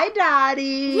 hi, Yeah,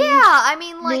 Daddy. I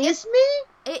mean, like, Miss me?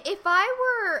 if I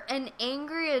were an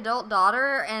angry adult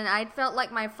daughter and I'd felt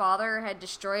like my father had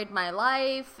destroyed my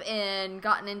life and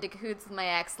gotten into cahoots with my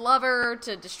ex-lover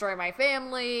to destroy my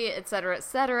family, etc.,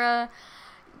 etc.,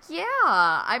 yeah,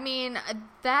 I mean,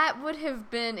 that would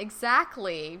have been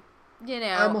exactly,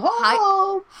 I'm hi,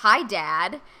 home. hi,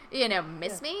 Dad, Yeah.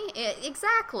 miss me?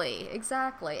 Exactly,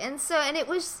 exactly. And so, and it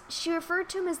was, she referred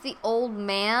to him as the old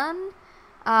man,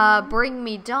 bring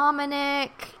me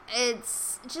Dominic.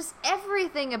 It's just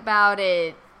everything about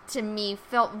it to me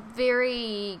felt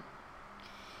very,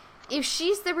 if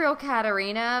she's the real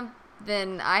Katarina,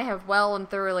 then I have well and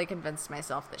thoroughly convinced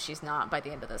myself that she's not by the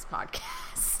end of this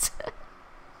podcast.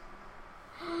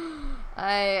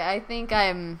 I think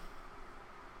I'm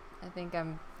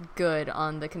good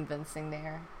on the convincing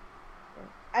there.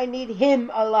 I need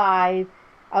him alive.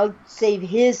 I'll save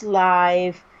his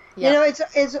life. You Yep. know,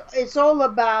 it's all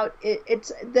about it,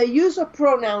 it's the use of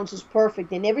pronouns is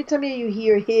perfect, and every time you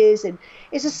hear his, and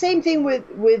it's the same thing with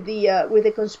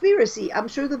the conspiracy. I'm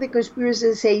sure that the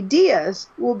conspiracy say Diaz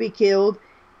will be killed,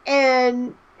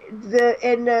 and the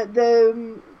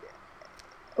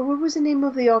what was the name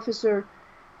of the officer?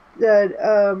 The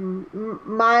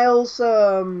Miles.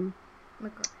 No,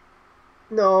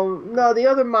 the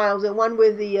other Miles, the one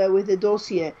with the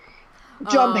dossier,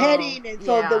 jumped head Oh, in and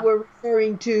thought they yeah. were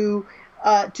referring to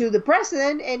the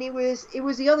president, and it was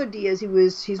the other Diaz. It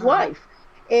was his Uh, wife,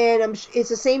 and it's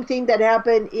the same thing that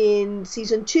happened in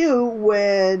season 2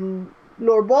 when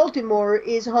Lord Baltimore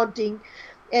is hunting,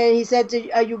 and he said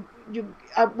to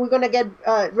we're gonna get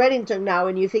Reddington now,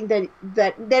 and you think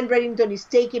that then Reddington is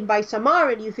taken by Samar,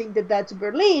 and you think that that's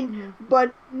Berlin, mm-hmm.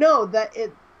 but no,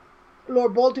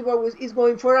 Lord Baltimore is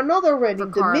going for another For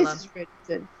Reddington, Carla. Mrs.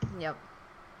 Reddington. Yep.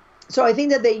 So I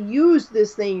think that they use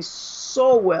this thing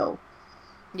so well.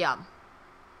 Yeah.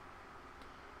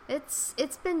 It's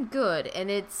been good, and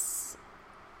it's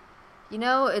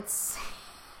it's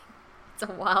it's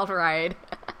a wild ride.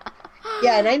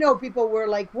 Yeah, and I know people were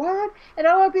like, "What?" And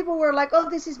a lot of people were like, "Oh,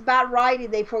 this is bad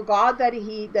writing." They forgot that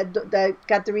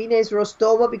Katerina is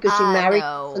Rostova because she I married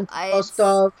know.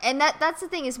 Rostov. And that's the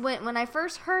thing is when I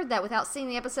first heard that without seeing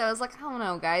the episode, I was like, I don't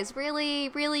know, guys, really,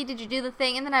 really, did you do the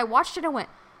thing? And then I watched it and went,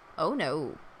 oh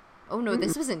no,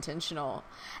 this was intentional.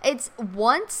 It's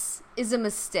once is a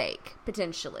mistake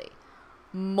potentially,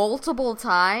 multiple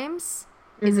times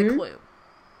is a Mm-hmm. clue.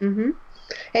 Mm-hmm.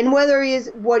 And whether is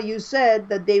what you said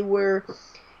that they were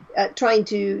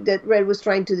that Red was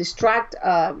trying to distract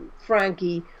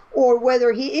Frankie, or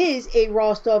whether he is a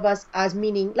Rostov as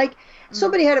meaning like Mm.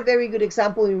 somebody had a very good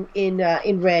example in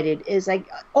Reddit is like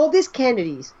all these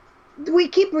Kennedys. We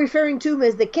keep referring to them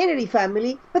as the Kennedy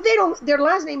family, but they don't. Their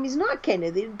last name is not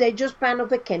Kennedy. They're just part of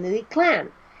the Kennedy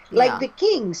clan. Like Yeah.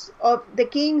 the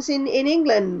kings in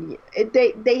England,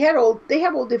 they have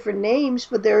all different names,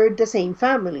 but they're the same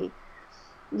family.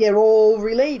 They're all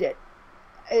related.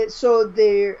 So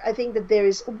I think that there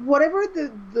is whatever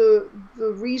the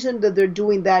reason that they're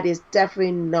doing that is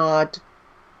definitely not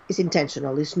is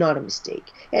intentional. It's not a mistake.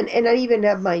 And I even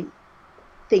have my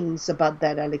things about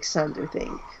that Alexander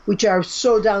thing, which are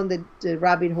so down the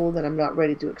rabbit hole that I'm not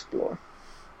ready to explore.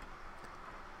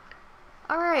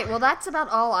 All right. Well, that's about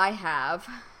all I have.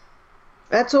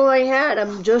 That's all I had.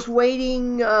 I'm just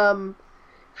waiting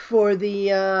for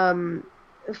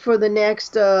the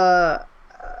next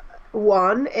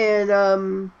one,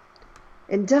 and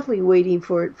definitely waiting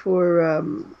for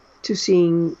to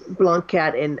seeing Blonde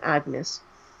Cat and Agnes.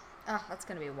 Oh, that's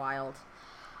gonna be wild.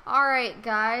 Alright,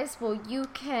 guys. Well, you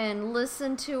can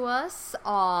listen to us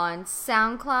on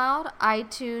SoundCloud,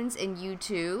 iTunes, and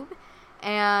YouTube.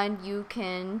 And you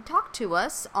can talk to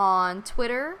us on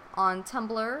Twitter, on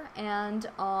Tumblr, and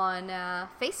on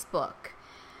Facebook.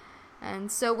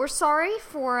 And so we're sorry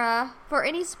for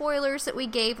any spoilers that we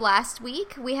gave last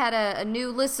week. We had a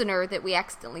new listener that we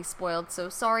accidentally spoiled, so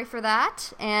sorry for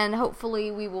that. And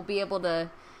hopefully we will be able to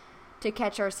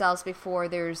catch ourselves before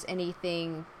there's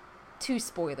anything too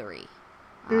spoilery.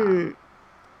 So.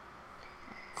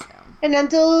 And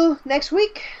until next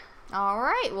week. All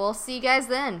right, we'll see you guys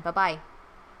then. Bye-bye.